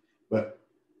reinvest. But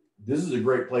this is a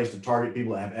great place to target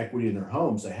people that have equity in their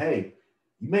home. Say, hey,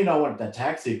 you may not want that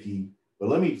tax hickey, but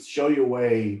let me show you a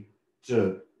way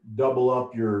to double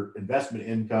up your investment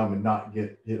income and not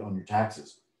get hit on your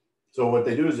taxes. So what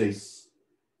they do is they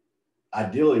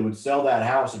ideally would sell that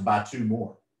house and buy 2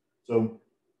 more. So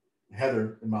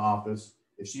Heather in my office,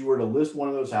 if she were to list one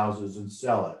of those houses and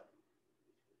sell it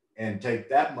and take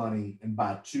that money and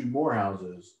buy 2 more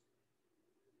houses,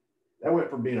 that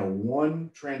went from being a 1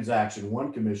 transaction,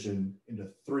 1 commission into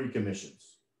 3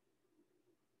 commissions.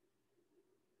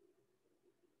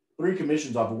 3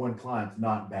 commissions off of 1 client's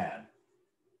not bad.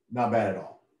 Not bad at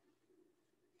all.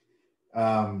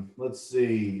 Let's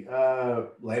see.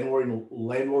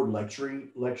 Landlord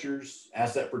lectures,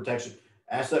 asset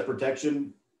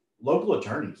protection, local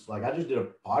attorneys. Like I just did a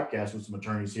podcast with some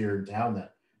attorneys here in town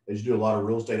that they just do a lot of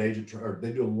real estate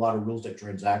they do a lot of real estate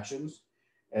transactions.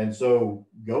 And so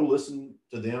go listen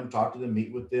to them, talk to them,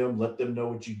 meet with them, let them know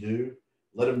what you do,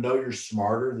 let them know you're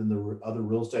smarter than the other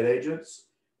real estate agents,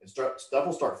 and stuff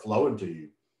will start flowing to you.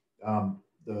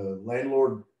 The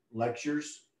landlord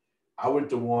lectures, I went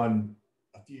to one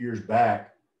a few years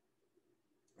back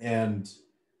and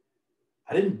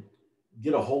I didn't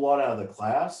get a whole lot out of the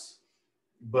class,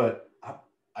 but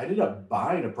I ended up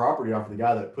buying a property off of the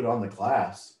guy that put on the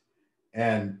class.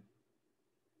 And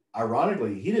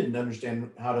ironically, he didn't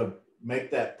understand how to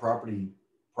make that property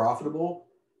profitable,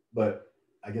 but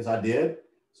I guess I did.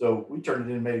 So we turned it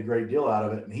in and made a great deal out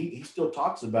of it. And he still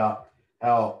talks about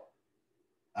how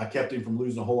I kept him from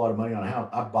losing a whole lot of money on a house.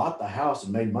 I bought the house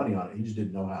and made money on it. He just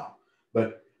didn't know how.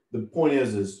 But the point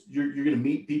is you're going to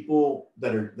meet people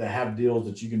that have deals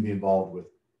that you can be involved with.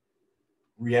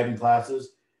 Rehabbing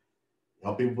classes,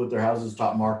 help people put their houses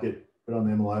top market, put on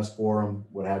the MLS forum,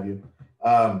 what have you.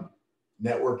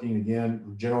 Networking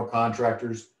again, general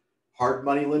contractors, hard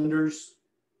money lenders.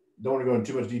 Don't want to go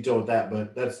into too much detail with that,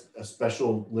 but that's a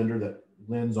special lender that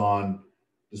lends on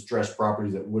distressed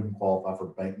properties that wouldn't qualify for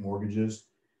bank mortgages.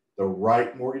 The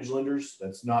right mortgage lenders,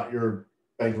 that's not your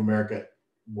Bank of America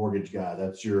mortgage guy.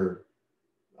 That's your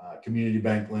community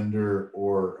bank lender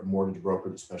or a mortgage broker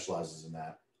that specializes in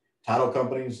that. Title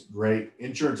companies, great.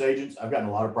 Insurance agents, I've gotten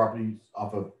a lot of properties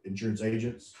off of insurance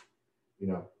agents.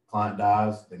 Client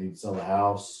dies, they need to sell the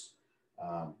house.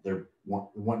 They're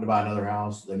wanting to buy another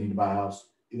house, they need to buy a house.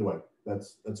 Either way,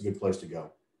 that's a good place to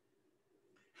go.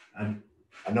 And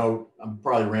I know I'm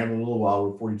probably rambling a little while.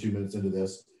 We're 42 minutes into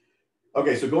this.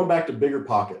 Okay, so going back to Bigger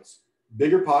Pockets.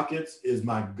 Bigger Pockets is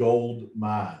my gold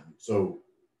mine. So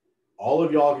all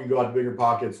of y'all can go out to Bigger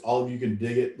Pockets. All of you can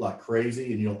dig it like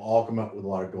crazy, and you'll all come up with a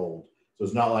lot of gold. So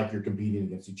it's not like you're competing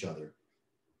against each other,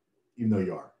 even though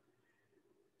you are.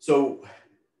 So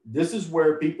this is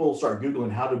where people start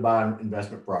Googling how to buy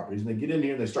investment properties. And they get in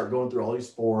here and they start going through all these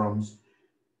forums.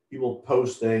 People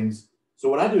post things. So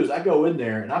what I do is I go in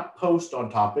there and I post on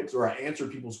topics or I answer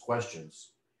people's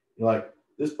questions. Like,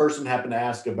 this person happened to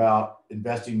ask about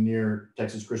investing near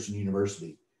Texas Christian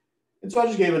University. And so I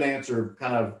just gave an answer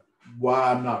kind of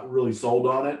why I'm not really sold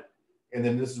on it. And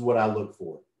then this is what I look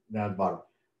for down at the bottom.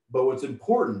 But what's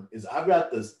important is I've got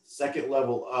this second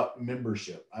level up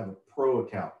membership. I have a pro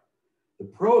account. The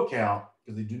pro account,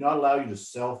 because they do not allow you to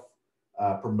self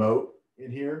promote in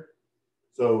here.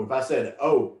 So if I said,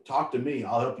 oh, talk to me,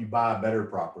 I'll help you buy a better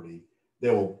property,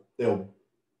 they'll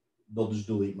just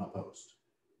delete my post.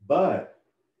 But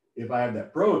if I have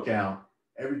that pro account,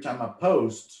 every time I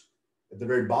post, at the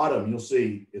very bottom, you'll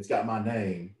see it's got my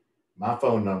name, my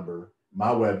phone number, my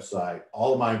website,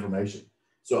 all of my information.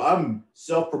 So I'm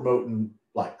self-promoting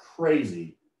like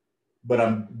crazy, but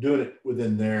I'm doing it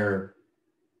within their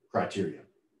criteria.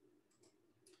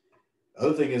 The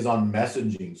other thing is on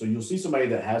messaging. So you'll see somebody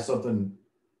that has something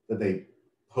that they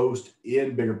post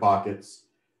in BiggerPockets.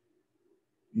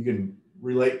 You can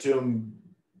relate to them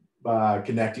by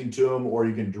connecting to them, or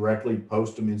you can directly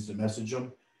post them, instant message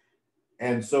them.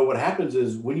 And so what happens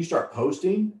is when you start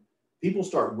posting, people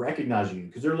start recognizing you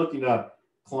because they're looking up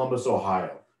Columbus,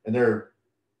 Ohio, and they're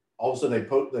all of a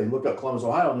sudden they look up Columbus,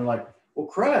 Ohio, and they're like, well,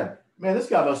 crud, man, this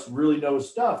guy must really know his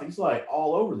stuff. He's like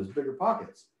all over this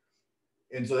BiggerPockets.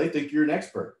 And so they think you're an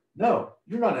expert. No,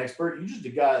 you're not an expert. You're just a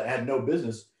guy that had no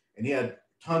business, and he had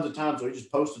tons of time, so he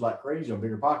just posted like crazy on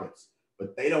BiggerPockets.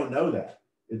 But they don't know that.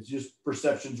 It's just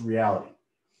perception's reality.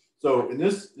 So in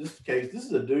this case, this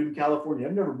is a dude in California.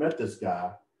 I've never met this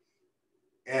guy.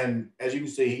 And as you can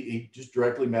see, he just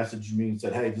directly messaged me and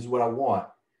said, hey, this is what I want.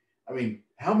 I mean,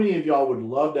 how many of y'all would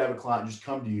love to have a client just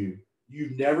come to you?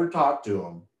 You've never talked to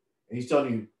him, and he's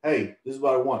telling you, hey, this is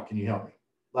what I want. Can you help me?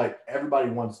 Like, everybody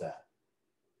wants that.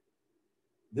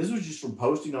 This was just from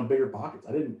posting on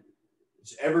BiggerPockets.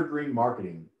 It's evergreen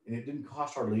marketing, and it didn't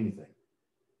cost hardly anything.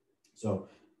 So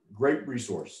great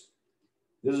resource.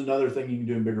 This is another thing you can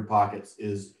do in BiggerPockets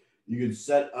is you can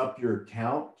set up your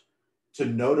account to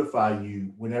notify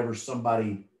you whenever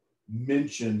somebody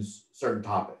mentions certain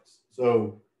topics.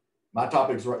 So my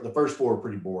topics, the first four are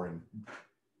pretty boring.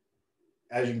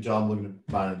 As you can tell, I'm looking at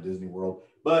buying in Disney World.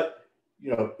 But,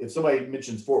 you know, if somebody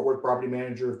mentions Fort Worth property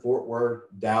manager, Fort Worth,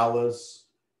 Dallas,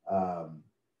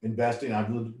 investing, I've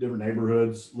lived in different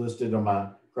neighborhoods listed on my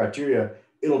criteria,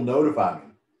 it'll notify me.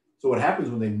 So what happens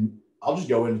I'll just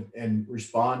go in and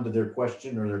respond to their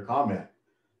question or their comment.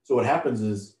 So what happens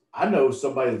is I know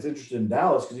somebody that's interested in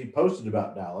Dallas because he posted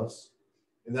about Dallas,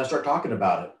 and then I start talking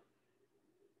about it.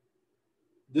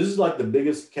 This is like the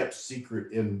biggest kept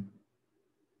secret in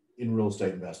real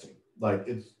estate investing. Like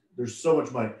there's so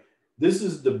much money. This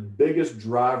is the biggest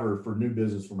driver for new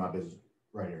business for my business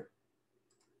right here.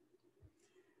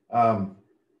 Because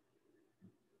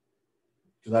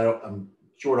I'm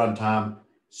short on time.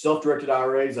 Self-directed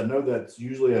IRAs, I know that's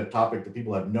usually a topic that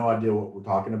people have no idea what we're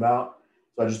talking about.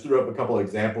 So I just threw up a couple of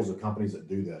examples of companies that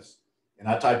do this. And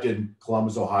I typed in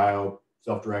Columbus, Ohio,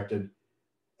 self-directed.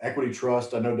 Equity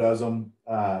Trust, I know does them.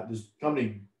 This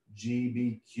company,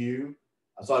 GBQ,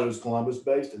 I thought it was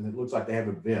Columbus-based, and it looks like they have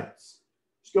events.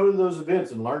 Just go to those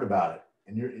events and learn about it,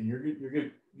 and you're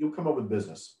good. You'll come up with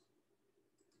business.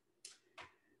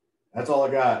 That's all I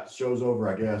got. Show's over,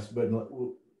 I guess. But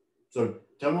so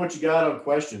tell me what you got on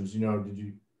questions. You know, did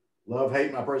you love,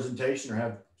 hate my presentation, or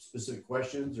have specific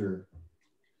questions? Or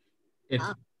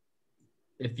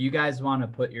if you guys want to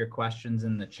put your questions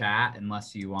in the chat,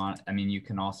 unless you want, I mean, you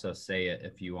can also say it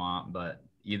if you want, but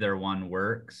either one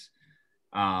works.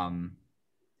 And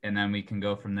then we can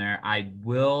go from there. I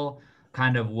will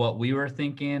kind of what we were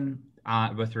thinking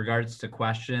with regards to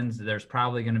questions. There's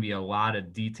probably going to be a lot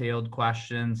of detailed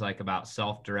questions like about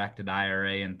self-directed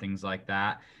IRA and things like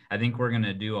that. I think we're going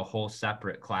to do a whole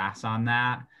separate class on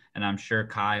that. And I'm sure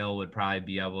Kyle would probably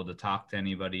be able to talk to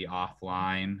anybody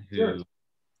offline who, sure,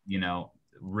 you know,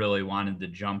 really wanted to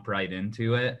jump right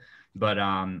into it. But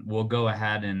we'll go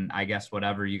ahead and I guess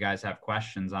whatever you guys have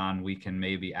questions on, we can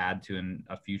maybe add to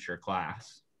a future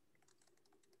class.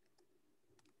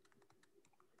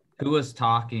 Who was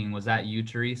talking? Was that you,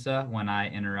 Teresa, when I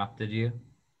interrupted you?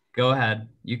 Go ahead.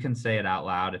 You can say it out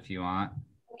loud if you want.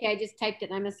 Okay, I just typed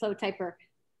it. I'm a slow typer.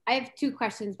 I have two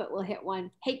questions, but we'll hit one.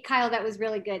 Hey, Kyle, that was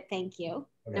really good. Thank you.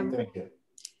 okay, thank you.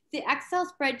 The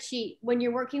Excel spreadsheet, when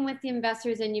you're working with the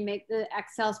investors and you make the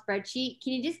Excel spreadsheet,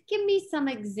 can you just give me some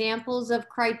examples of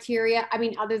criteria? I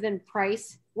mean, other than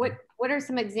price, what are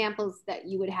some examples that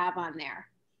you would have on there?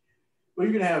 Well,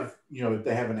 you're going to have, you know, if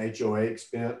they have an HOA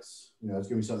expense, you know, it's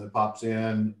going to be something that pops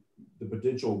in, the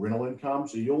potential rental income.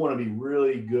 So you'll want to be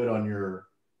really good on your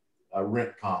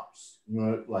rent comps, you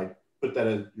know, like put that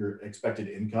as your expected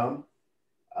income.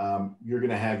 You're going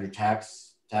to have your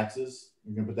taxes.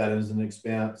 You're going to put that as an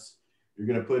expense. You're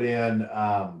going to put in,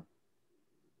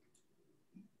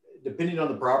 depending on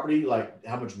the property, like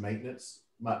how much maintenance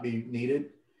might be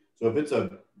needed. So if it's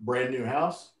a brand new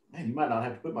house, man, you might not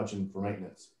have to put much in for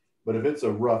maintenance. But if it's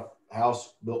a rough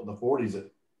house built in the 40s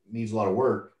that needs a lot of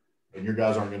work, and your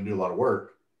guys aren't going to do a lot of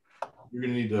work, you're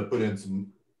going to need to put in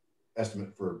some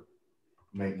estimate for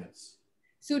maintenance.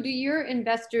 So do your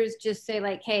investors just say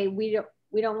like, hey, we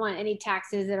don't want any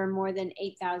taxes that are more than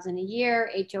 $8,000 a year.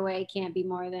 HOA can't be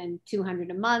more than $200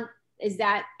 a month. Is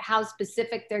that how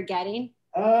specific they're getting?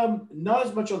 Not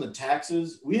as much on the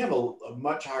taxes. We have a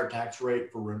much higher tax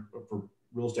rate for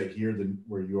real estate here than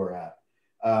where you are at.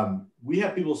 We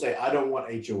have people say, I don't want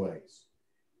HOAs.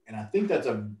 And I think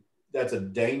that's a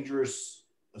dangerous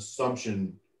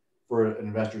assumption for an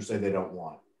investor to say they don't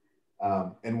want.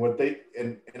 And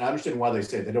I understand why they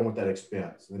say it. They don't want that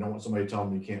expense. They don't want somebody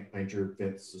telling them you can't paint your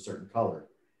fence a certain color.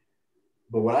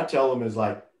 But what I tell them is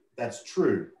like, that's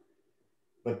true.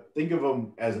 But think of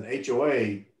them as an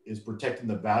HOA is protecting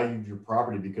the value of your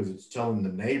property because it's telling the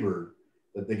neighbor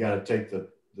that they got to take the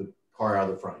car out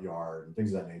of the front yard and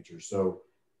things of that nature. So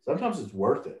sometimes it's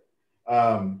worth it.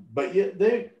 But yet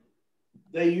they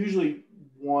usually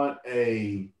want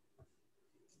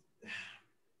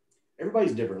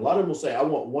everybody's different. A lot of them will say, I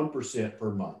want 1%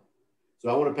 per month. So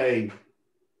I want to pay,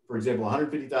 for example,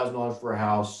 $150,000 for a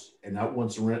house, and I want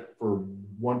to rent for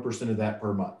 1% of that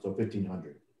per month. So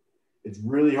 $1,500. It's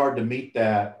really hard to meet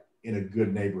that in a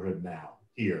good neighborhood now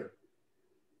here.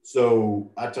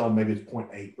 So I tell them maybe it's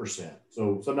 0.8%.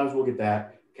 So sometimes we'll get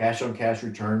that. Cash on cash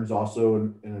returns also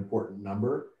an important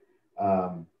number.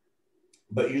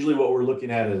 But usually what we're looking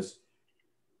at is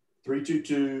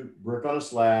 322 brick on a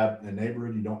slab in a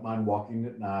neighborhood you don't mind walking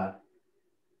at night.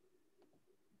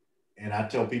 And I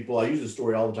tell people, I use this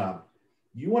story all the time.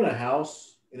 You want a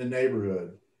house in a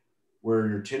neighborhood where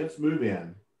your tenants move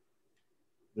in,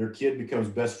 their kid becomes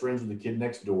best friends with the kid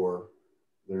next door,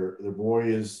 their boy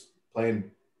is playing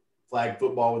flag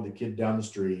football with the kid down the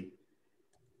street,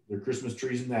 their Christmas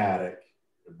trees in the attic,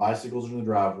 their bicycles in the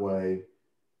driveway,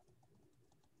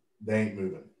 they ain't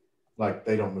moving. Like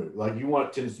they don't move. Like you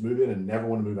want tenants to move in and never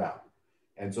want to move out.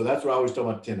 And so that's what I always tell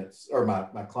my tenants or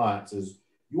my clients is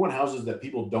you want houses that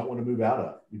people don't want to move out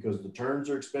of because the turns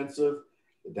are expensive,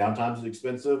 the downtime is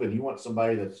expensive, and you want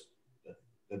somebody that's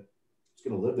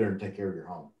going to live there and take care of your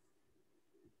home.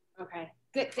 Okay,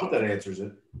 good. I hope that answers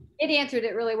it. It answered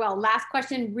it really well. Last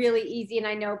question, really easy, and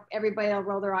I know everybody will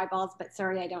roll their eyeballs, but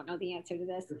sorry, I don't know the answer to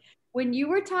this. When you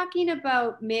were talking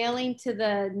about mailing to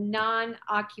the non-owner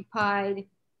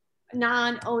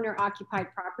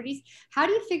occupied properties, how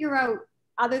do you figure out,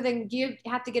 other than, do you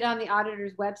have to get on the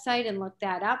auditor's website and look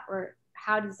that up, or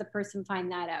how does the person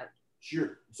find that out?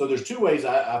 Sure. So there's two ways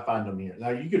I find them here.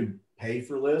 Now you can pay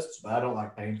for lists, but I don't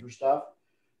like paying for stuff.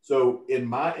 So in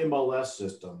my MLS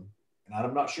system, and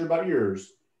I'm not sure about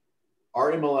yours,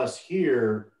 our MLS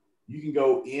here, you can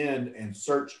go in and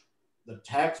search the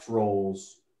tax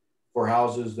rolls for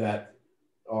houses that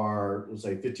are, let's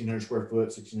say 1,500 square foot,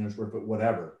 1,600 square foot,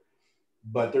 whatever.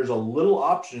 But there's a little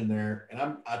option in there.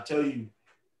 And I tell you,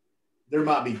 there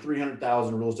might be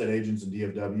 300,000 real estate agents in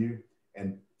DFW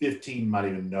and 15 might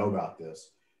even know about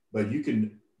this, but you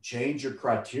can change your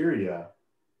criteria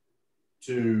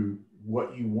to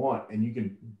what you want, and you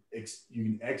can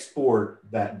export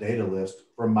that data list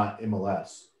from my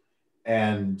MLS.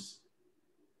 And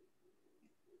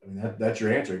I mean, that's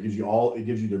your answer. It gives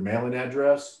you their mailing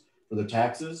address for the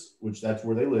taxes, which that's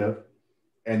where they live.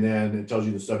 And then it tells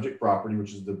you the subject property,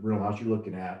 which is the real house you're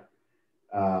looking at.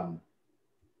 And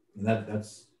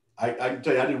I can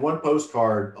tell you, I did one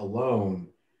postcard alone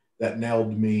that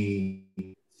nailed me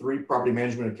 3 property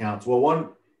management accounts. Well, one,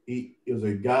 it was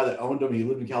a guy that owned them. He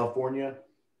lived in California.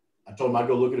 I told him I'd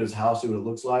go look at his house, see what it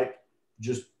looks like,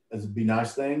 just as a be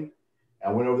nice thing.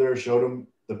 I went over there, showed him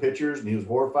the pictures, and he was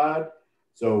horrified.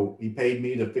 So he paid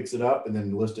me to fix it up and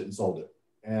then list it and sold it.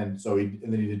 And so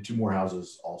then he did 2 more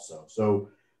houses also. So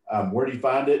where do you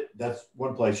find it? That's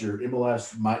one place. Your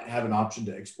MLS might have an option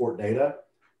to export data,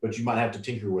 but you might have to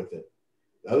tinker with it.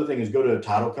 The other thing is go to a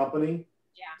title company.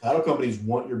 Yeah. Title companies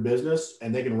want your business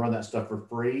and they can run that stuff for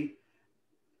free.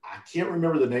 I can't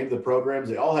remember the name of the programs.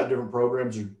 They all have different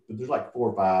programs, but there's like 4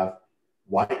 or 5.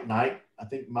 White Knight, I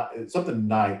think something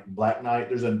Knight, Black Knight.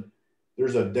 There's a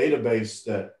database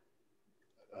that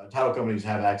title companies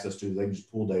have access to. They can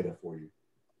just pull data for you.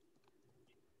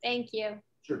 Thank you.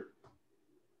 Sure.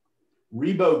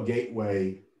 Rebo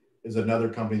Gateway is another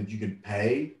company that you can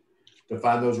pay to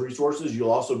find those resources.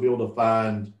 You'll also be able to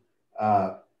find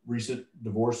recent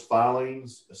divorce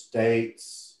filings,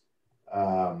 estates,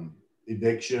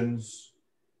 evictions.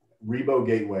 Rebo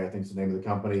Gateway, I think is the name of the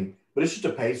company. but it's just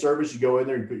a pay service. You go in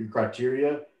there, you put your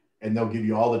criteria, and they'll give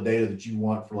you all the data that you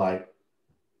want for like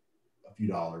a few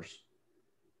dollars.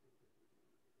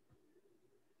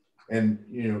 And,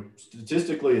 you know,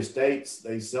 statistically, estates,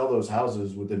 they sell those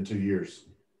houses within 2 years.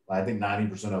 I think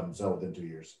 90% of them sell within 2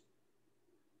 years.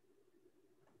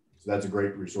 So that's a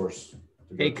great resource.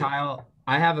 Hey, Kyle,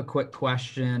 I have a quick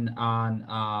question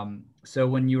on, so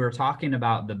when you were talking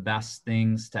about the best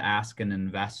things to ask an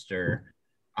investor,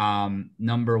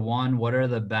 number one, what are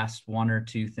the best 1 or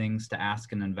 2 things to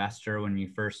ask an investor when you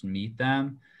first meet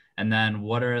them? And then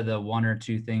what are the 1 or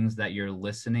 2 things that you're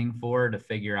listening for to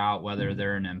figure out whether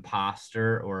they're an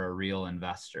imposter or a real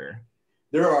investor?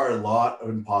 There are a lot of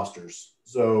imposters.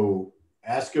 So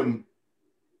ask them,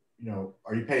 you know,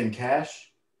 are you paying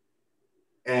cash?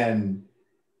 And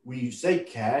when you say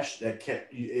cash, that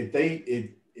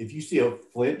if you see a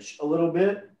flinch a little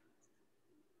bit,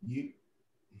 you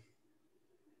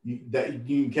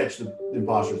can catch the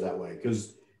imposters that way.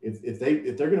 Because if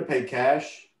they're going to pay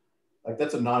cash, like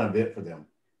that's a non-event for them.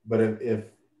 But if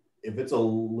it's a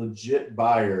legit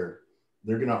buyer,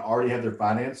 they're going to already have their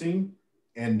financing,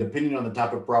 and depending on the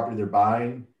type of property they're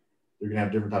buying, they're going to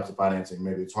have different types of financing.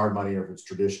 Maybe it's hard money or if it's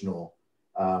traditional.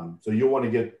 So you'll want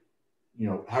to get, you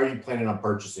know, how are you planning on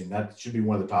purchasing? That should be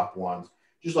one of the top ones.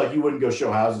 Just like you wouldn't go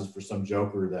show houses for some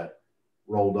joker that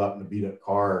rolled up in a beat up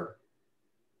car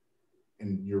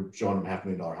and you're showing them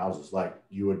 $500,000 houses. Like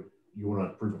you want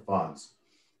a proof of funds.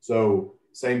 So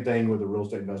same thing with a real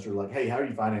estate investor. Like, hey, how are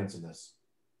you financing this?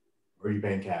 Or are you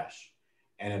paying cash?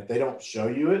 And if they don't show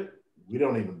you it, we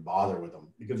don't even bother with them,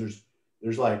 because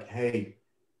there's like, hey,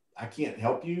 I can't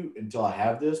help you until I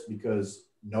have this, because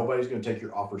nobody's going to take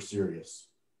your offer serious,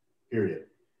 period.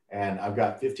 And I've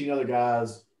got 15 other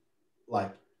guys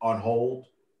like on hold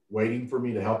waiting for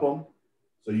me to help them.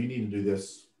 So you need to do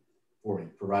this for me.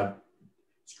 Provide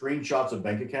screenshots of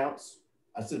bank accounts.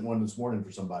 I sent one this morning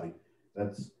for somebody.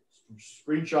 That's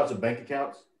screenshots of bank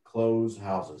accounts, close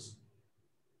houses.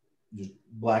 Just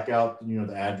black out, you know,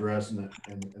 the address and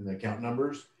the account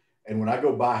numbers. And when I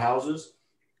go buy houses,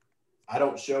 I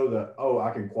don't show the, oh,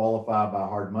 I can qualify by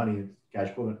hard money,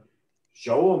 cash equivalent.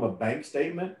 Show them a bank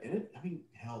statement. And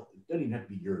hell, it doesn't even have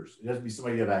to be yours. It has to be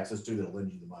somebody you have access to that'll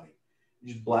lend you the money.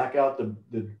 You just black out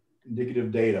the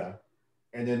indicative data.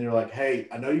 And then they're like, hey,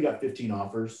 I know you got 15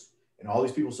 offers and all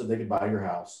these people said they could buy your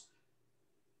house.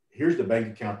 Here's the bank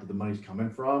account that the money's coming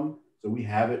from. So we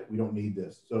have it. We don't need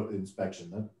this. So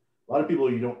inspection. A lot of people,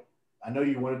 I know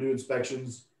you want to do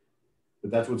inspections, but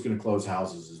that's what's going to close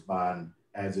houses, is buying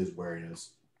as is where it is,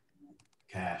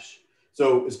 cash.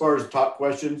 So as far as top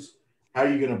questions, how are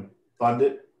you going to fund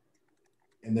it?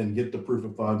 And then get the proof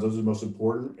of funds. Those are the most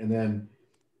important. And then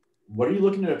what are you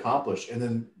looking to accomplish? And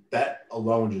then that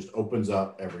alone just opens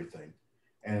up everything.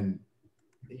 And,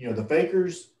 you know, the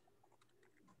fakers,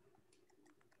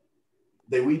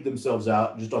 they weed themselves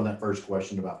out just on that first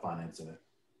question about financing it.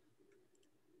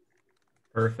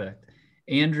 Perfect.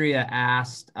 Andrea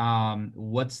asked,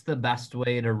 what's the best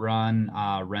way to run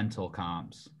rental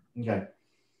comps? Okay.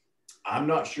 I'm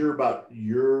not sure about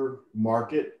your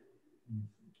market.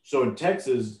 So in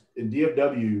Texas, in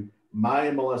DFW, my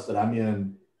MLS that I'm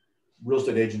in, real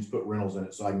estate agents put rentals in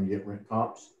it so I can get rent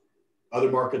comps. Other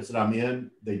markets that I'm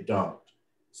in, they don't.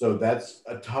 So that's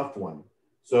a tough one.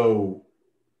 So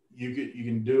you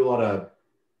can do a lot of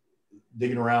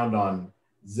digging around on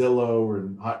Zillow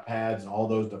and Hot Pads and all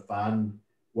those to find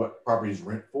what properties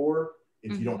rent for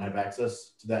if you don't have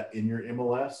access to that in your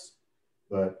MLS.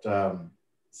 But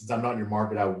since I'm not in your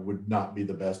market, I would not be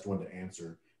the best one to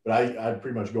answer. But I'd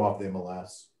pretty much go off the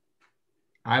MLS.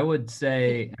 I would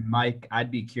say, Mike,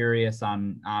 I'd be curious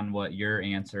on what your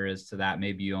answer is to that.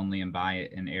 Maybe you only buy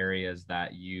it in areas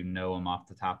that you know them off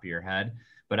the top of your head.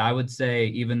 But I would say,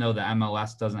 even though the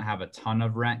MLS doesn't have a ton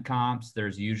of rent comps,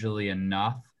 there's usually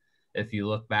enough, if you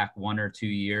look back 1 or 2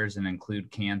 years and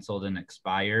include canceled and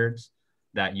expireds,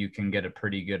 that you can get a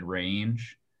pretty good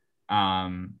range.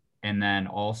 And then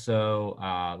also,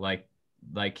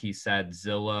 like he said,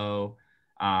 Zillow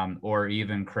or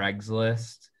even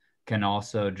Craigslist can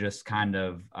also just kind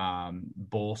of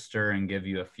bolster and give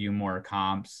you a few more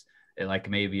comps, like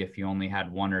maybe if you only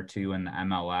had 1 or 2 in the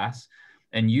MLS.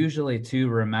 And usually too,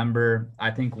 remember,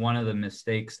 I think one of the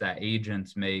mistakes that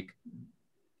agents make,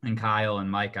 and Kyle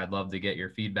and Mike, I'd love to get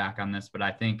your feedback on this, but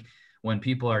I think when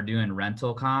people are doing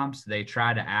rental comps, they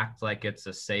try to act like it's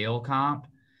a sale comp.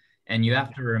 And you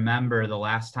have to remember, the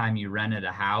last time you rented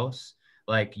a house,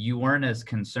 like, you weren't as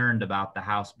concerned about the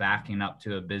house backing up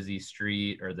to a busy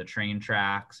street or the train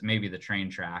tracks, maybe the train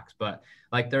tracks, but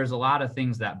like, there's a lot of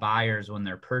things that buyers, when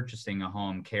they're purchasing a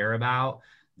home, care about.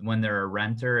 When they're a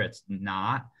renter, it's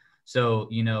not. So,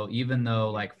 you know, even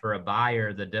though like for a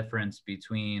buyer, the difference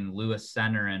between Lewis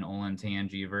Center and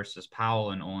Olentangy versus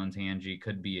Powell and Olentangy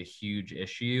could be a huge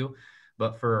issue.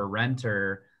 But for a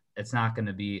renter, it's not going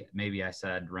to be, maybe I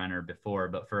said renter before,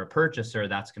 but for a purchaser,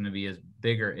 that's going to be a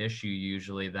bigger issue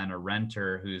usually than a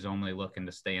renter who's only looking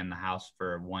to stay in the house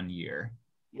for 1 year.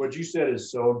 What you said is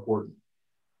so important.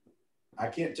 I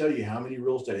can't tell you how many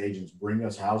real estate agents bring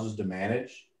us houses to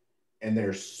manage, and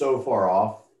they're so far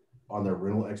off on their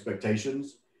rental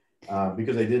expectations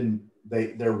because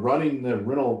they're running the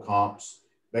rental comps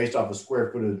based off the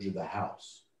square footage of the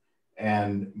house.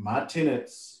 And my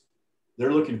tenants,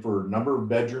 they're looking for number of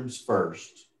bedrooms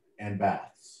first and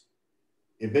baths.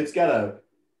 If it's got a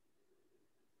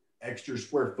extra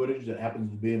square footage that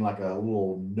happens to be in like a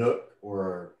little nook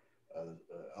or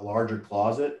a larger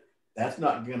closet, that's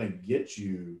not going to get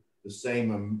you the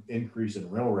same increase in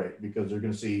rental rate because they're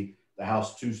going to see the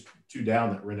house two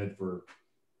down that rented for,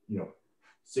 you know,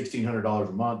 $1,600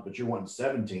 a month, but you're wanting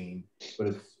 17. But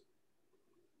it's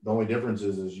the only difference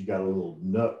is you got a little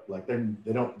nook. Like they're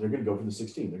going to go for the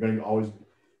 16. They're going to always.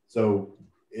 So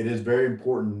it is very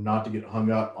important not to get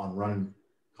hung up on running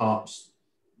comps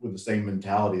with the same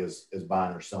mentality as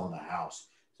buying or selling a house.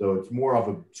 So it's more off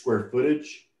of square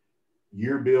footage,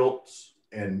 year built,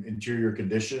 and interior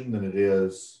condition than it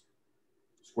is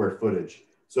square footage.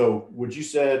 So what you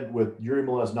said with your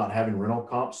MLS not having rental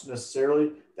comps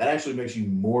necessarily, that actually makes you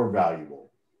more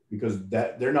valuable because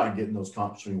that they're not getting those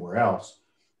comps anywhere else.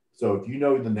 So if you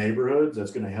know the neighborhoods,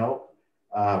 that's going to help.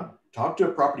 Talk to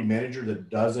a property manager that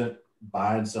doesn't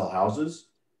buy and sell houses.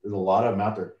 There's a lot of them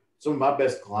out there. Some of my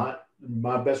best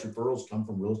referrals come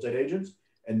from real estate agents,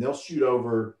 and they'll shoot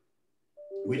over.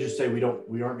 We just say we aren't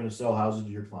going to sell houses to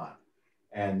your client,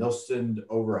 and they'll send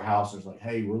over a house. And it's like,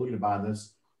 hey, we're looking to buy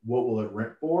this. What will it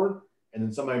rent for? And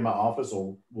then somebody in my office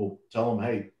will tell them,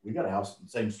 hey, we got a house in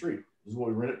the same street. This is what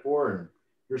we rent it for, and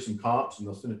here's some comps, and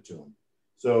they'll send it to them.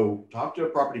 So talk to a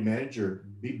property manager,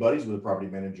 be buddies with a property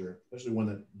manager, especially one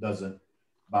that doesn't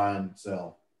buy and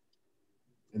sell.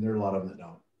 And there are a lot of them that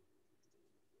don't.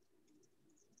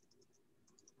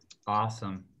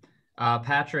 Awesome.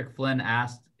 Patrick Flynn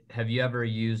asked, have you ever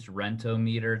used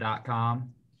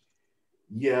rentometer.com?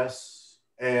 Yes.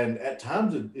 And at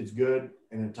times it's good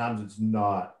and at times it's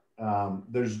not.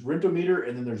 There's Rentometer,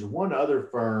 and then there's one other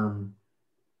firm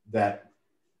that's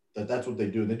what they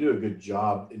do. And they do a good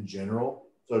job in general.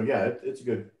 So yeah, it's a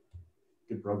good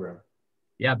program.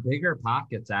 Yeah, Bigger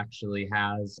Pockets actually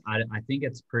has, I think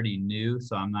it's pretty new,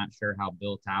 so I'm not sure how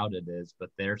built out it is, but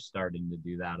they're starting to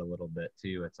do that a little bit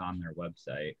too. It's on their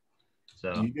website.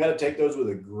 So you got to take those with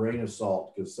a grain of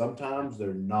salt because sometimes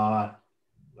they're not,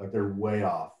 like they're way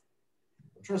off.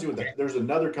 I'm trying to see what there's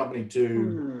another company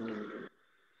too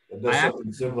that does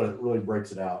something similar that really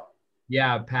breaks it out.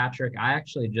 Yeah, Patrick, I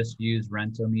actually just use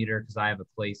Rentometer because I have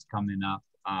a place coming up,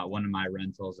 one of my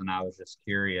rentals, and I was just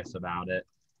curious about it.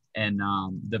 And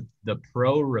the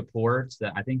pro reports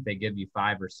that I think they give you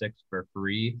 5 or 6 for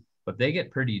free, but they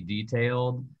get pretty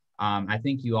detailed. I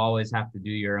think you always have to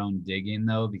do your own digging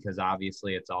though, because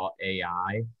obviously it's all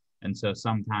AI. And so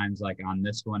sometimes like on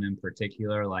this one in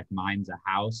particular, like mine's a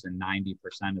house and 90%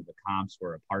 of the comps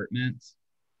were apartments.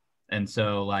 And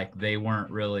so like they weren't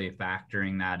really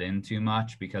factoring that in too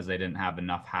much because they didn't have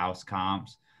enough house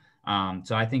comps.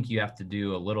 So I think you have to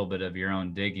do a little bit of your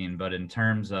own digging, but in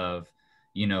terms of,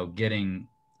 you know, getting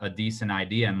a decent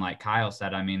idea. And like Kyle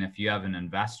said, I mean, if you have an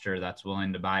investor that's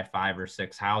willing to buy 5 or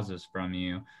 6 houses from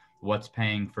you, what's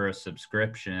paying for a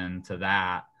subscription to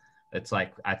that? It's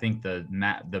like, I think the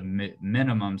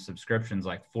minimum subscription is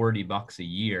like $40 a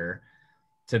year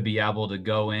to be able to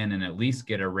go in and at least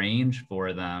get a range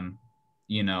for them,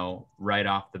 you know, right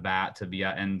off the bat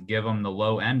and give them the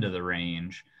low end of the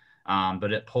range.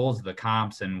 But it pulls the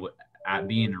comps, and at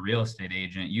being a real estate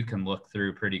agent, you can look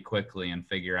through pretty quickly and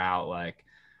figure out like,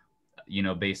 you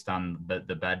know, based on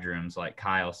the bedrooms, like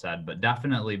Kyle said, but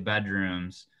definitely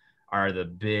bedrooms are the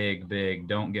big,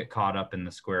 don't get caught up in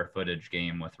the square footage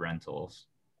game with rentals.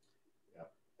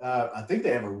 Yeah. I think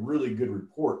they have a really good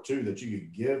report too that you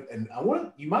could give. And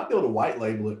you might be able to white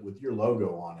label it with your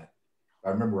logo on it. If I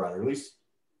remember right, or at least.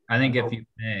 I think if you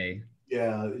pay.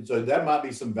 Yeah. So that might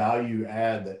be some value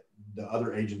add that the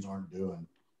other agents aren't doing,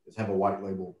 is have a white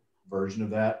label version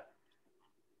of that.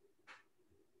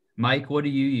 Mike, what do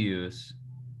you use?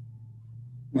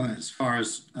 Well, as far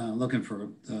as looking for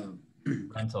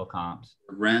rental comps,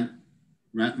 rent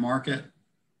market,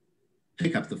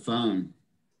 pick up the phone.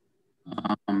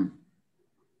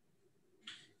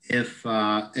 If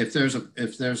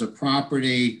there's a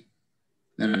property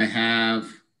that I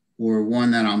have or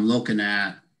one that I'm looking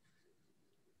at,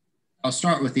 I'll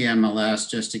start with the MLS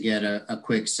just to get a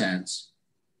quick sense,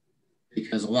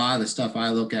 because a lot of the stuff I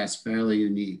look at is fairly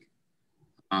unique.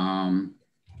 To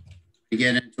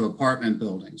get into apartment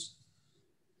buildings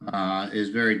is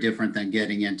very different than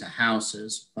getting into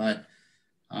houses, but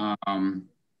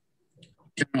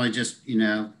generally just,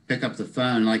 pick up the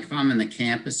phone. Like if I'm in the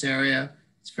campus area,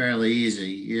 it's fairly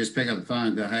easy. You just pick up the phone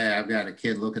and go, hey, I've got a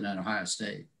kid looking at Ohio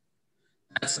State.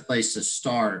 That's the place to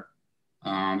start.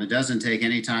 It doesn't take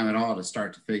any time at all to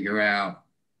start to figure out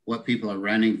what people are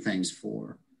renting things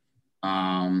for.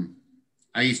 I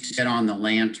used to get on the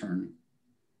Lantern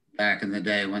back in the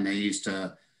day when they used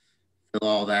to fill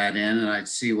all that in, and I'd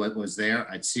see what was there.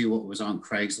 I'd see what was on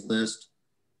Craigslist.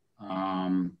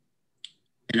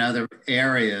 In other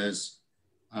areas,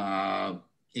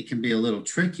 it can be a little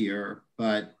trickier,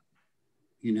 but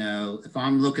if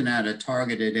I'm looking at a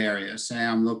targeted area, say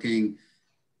I'm looking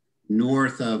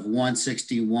north of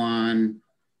 161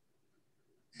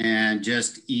 and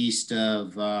just east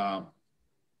of,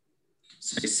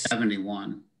 say,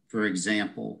 71, for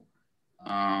example,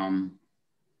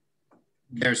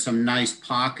 there's some nice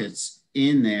pockets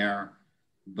in there,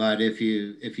 but if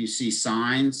you see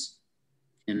signs,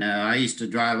 I used to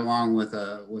drive along with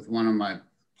one of my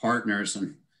partners,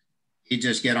 and he'd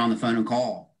just get on the phone and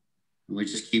call, and we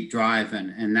just keep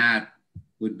driving, and that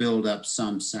would build up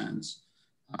some sense.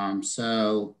 But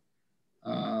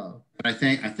I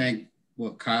think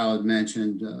what Kyle had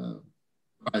mentioned,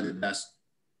 probably the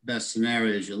best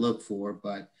scenarios you look for,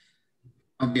 but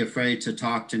don't be afraid to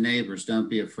talk to neighbors. Don't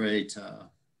be afraid to,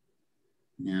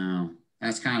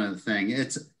 that's kind of the thing.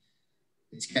 It's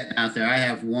getting out there. I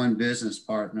have one business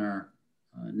partner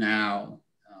now.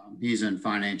 He's in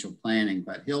financial planning,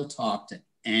 but he'll talk to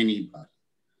anybody.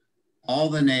 All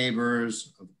the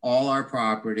neighbors of all our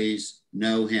properties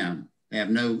know him. They have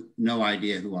no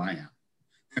idea who I am.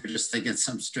 They're just thinking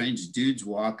some strange dude's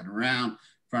walking around in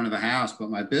front of a house. But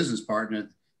my business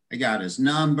partner, they got his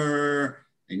number,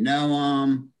 they know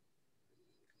him,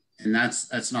 and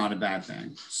that's not a bad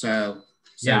thing. So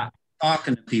yeah,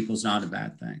 talking to people is not a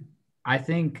bad thing. I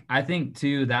think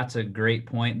too, that's a great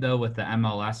point though with the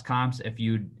MLS comps. If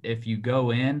you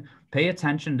go in, pay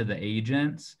attention to the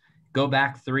agents, go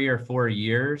back 3 or 4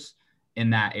 years in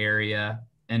that area.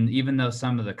 And even though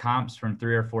some of the comps from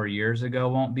 3 or 4 years ago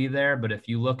won't be there, but if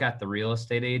you look at the real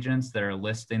estate agents that are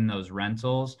listing those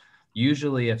rentals,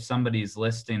 usually if somebody's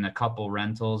listing a couple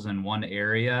rentals in one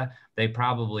area, they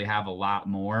probably have a lot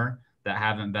more that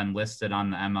haven't been listed on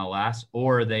the MLS,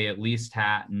 or they at least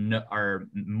are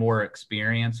more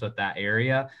experienced with that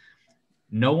area.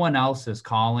 No one else is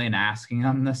calling, asking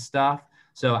them this stuff.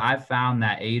 So I've found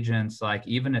that agents, like,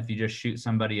 even if you just shoot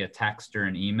somebody a text or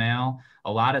an email,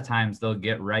 a lot of times they'll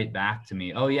get right back to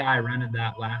me. Oh yeah, I rented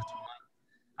that last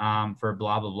month for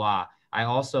blah, blah, blah. I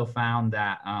also found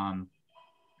that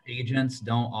agents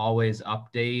don't always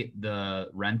update the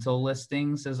rental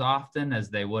listings as often as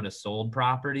they would a sold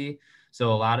property.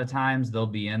 So a lot of times they'll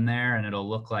be in there and it'll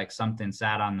look like something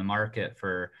sat on the market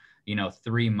for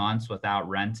 3 months without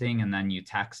renting. And then you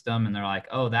text them and they're like,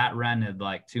 oh, that rented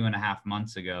like 2.5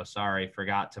 months ago. Sorry,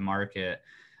 forgot to mark it.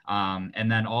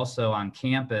 And then also on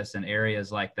campus and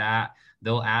areas like that,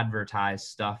 they'll advertise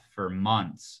stuff for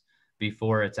months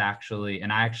before it's actually,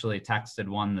 and I actually texted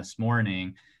one this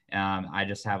morning. I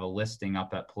just have a listing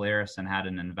up at Polaris and had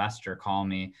an investor call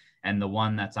me, and the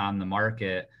one that's on the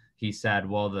market, he said,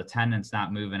 well, the tenant's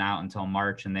not moving out until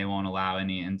March and they won't allow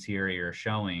any interior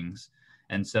showings.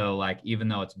 And so, like, even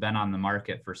though it's been on the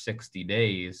market for 60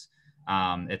 days,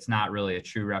 it's not really a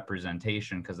true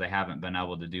representation because they haven't been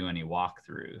able to do any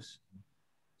walkthroughs.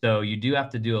 So you do have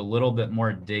to do a little bit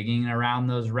more digging around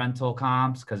those rental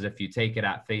comps, because if you take it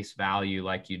at face value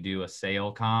like you do a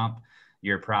sale comp,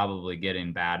 you're probably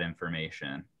getting bad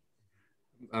information.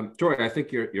 Troy, I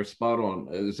think you're spot on.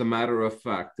 As a matter of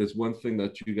fact, there's one thing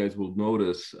that you guys will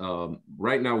notice.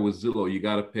 Right now with Zillow, you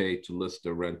got to pay to list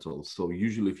a rental. So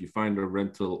usually if you find a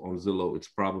rental on Zillow, it's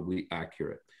probably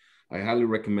accurate. I highly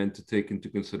recommend to take into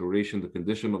consideration the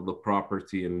condition of the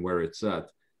property and where it's at,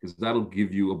 because that'll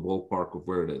give you a ballpark of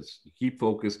where it is. You keep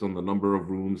focused on the number of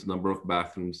rooms, number of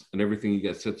bathrooms, and everything you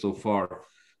guys said so far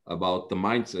about the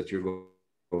mindset you're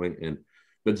going in.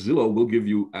 But Zillow will give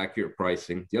you accurate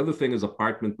pricing. The other thing is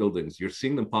apartment buildings. You're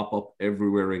seeing them pop up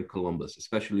everywhere in Columbus,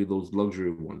 especially those luxury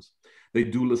ones. They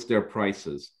do list their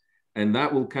prices. And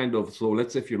that will kind of, so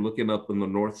let's say if you're looking up on the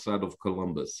north side of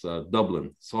Columbus,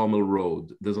 Dublin, Sawmill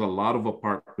Road, there's a lot of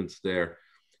apartments there.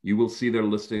 You will see their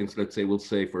listings, let's say, we'll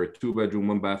say for a 2-bedroom,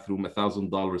 1-bathroom,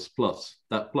 $1,000 plus.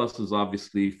 That plus is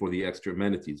obviously for the extra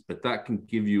amenities, but that can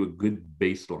give you a good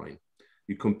baseline.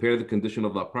 You compare the condition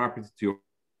of that property to your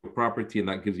property, and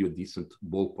that gives you a decent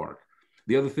ballpark.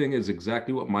 The other thing is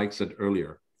exactly what Mike said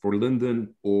earlier. For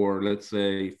Linden or let's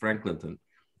say Franklinton,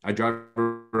 I drive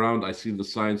around, I see the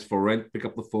signs for rent, pick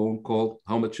up the phone, call,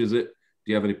 how much is it?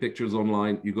 Do you have any pictures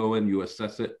online? You go in, you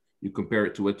assess it, you compare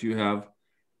it to what you have,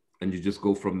 and you just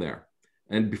go from there.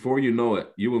 And before you know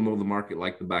it, you will know the market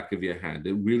like the back of your hand.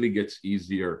 It really gets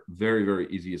easier, very, very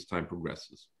easy as time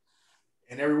progresses.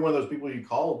 And every one of those people you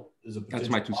called is a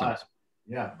potential That's my 2 cents.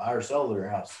 Yeah, buy or sell their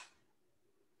house.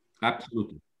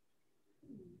 Absolutely.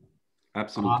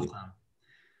 Absolutely. Awesome.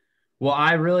 Well,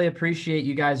 I really appreciate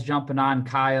you guys jumping on,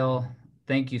 Kyle.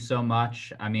 Thank you so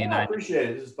much. I mean, I appreciate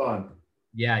it. This is fun.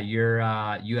 Yeah,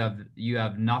 you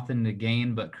have nothing to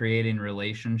gain but creating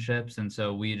relationships, and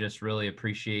so we just really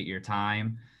appreciate your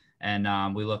time,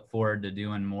 and we look forward to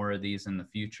doing more of these in the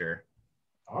future.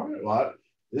 All right. Well,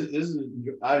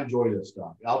 I enjoy this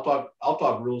stuff. I'll talk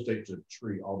real estate to a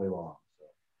tree all day long.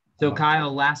 So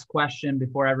Kyle, last question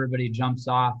before everybody jumps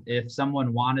off. If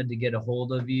someone wanted to get a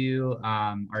hold of you,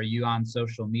 are you on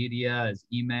social media? Is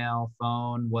email,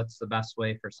 phone? What's the best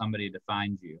way for somebody to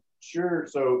find you? Sure.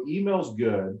 So email's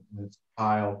good. It's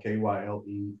Kyle, Kyle,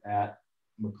 at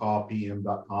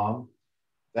mccawpm.com.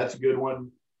 That's a good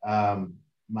one.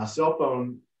 My cell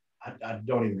phone, I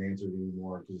don't even answer it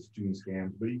anymore because it's too many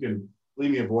scams, but you can leave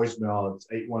me a voicemail. It's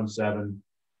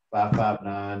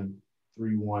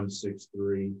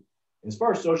 817-559-3163. As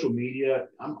far as social media,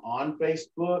 I'm on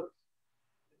Facebook,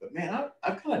 but man,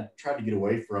 I've kind of tried to get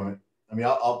away from it. I mean,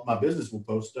 my business will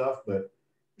post stuff, but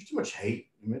there's too much hate.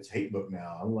 I mean, it's hate book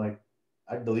now. I'm like,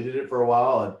 I deleted it for a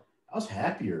while and I was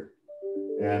happier.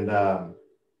 And, I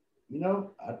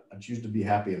choose to be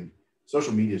happy, and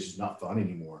social media is just not fun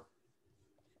anymore.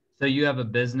 So you have a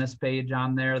business page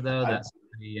on there though, that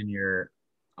somebody in your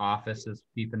office is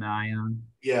keeping an eye on?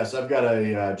 Yes, I've got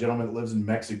a gentleman that lives in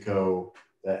Mexico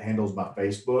that handles my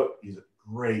Facebook. He's a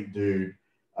great dude.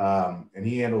 And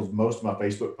he handles most of my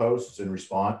Facebook posts and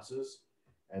responses.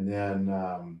 And then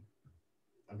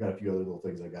I've got a few other little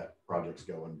things. I got projects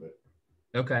going, but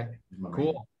okay,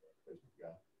 cool.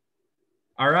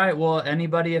 All right. Well,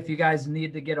 anybody, if you guys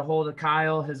need to get a hold of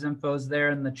Kyle, his info's there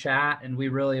in the chat, and we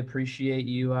really appreciate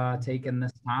you taking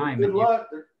this time. Good luck.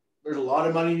 There's a lot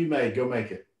of money you made. Go make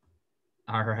it.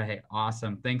 All right.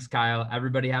 Awesome. Thanks, Kyle.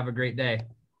 Everybody have a great day.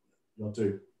 Y'all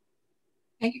too.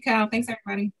 Thank you, Kyle. Thanks,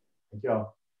 everybody. Thank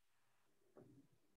y'all.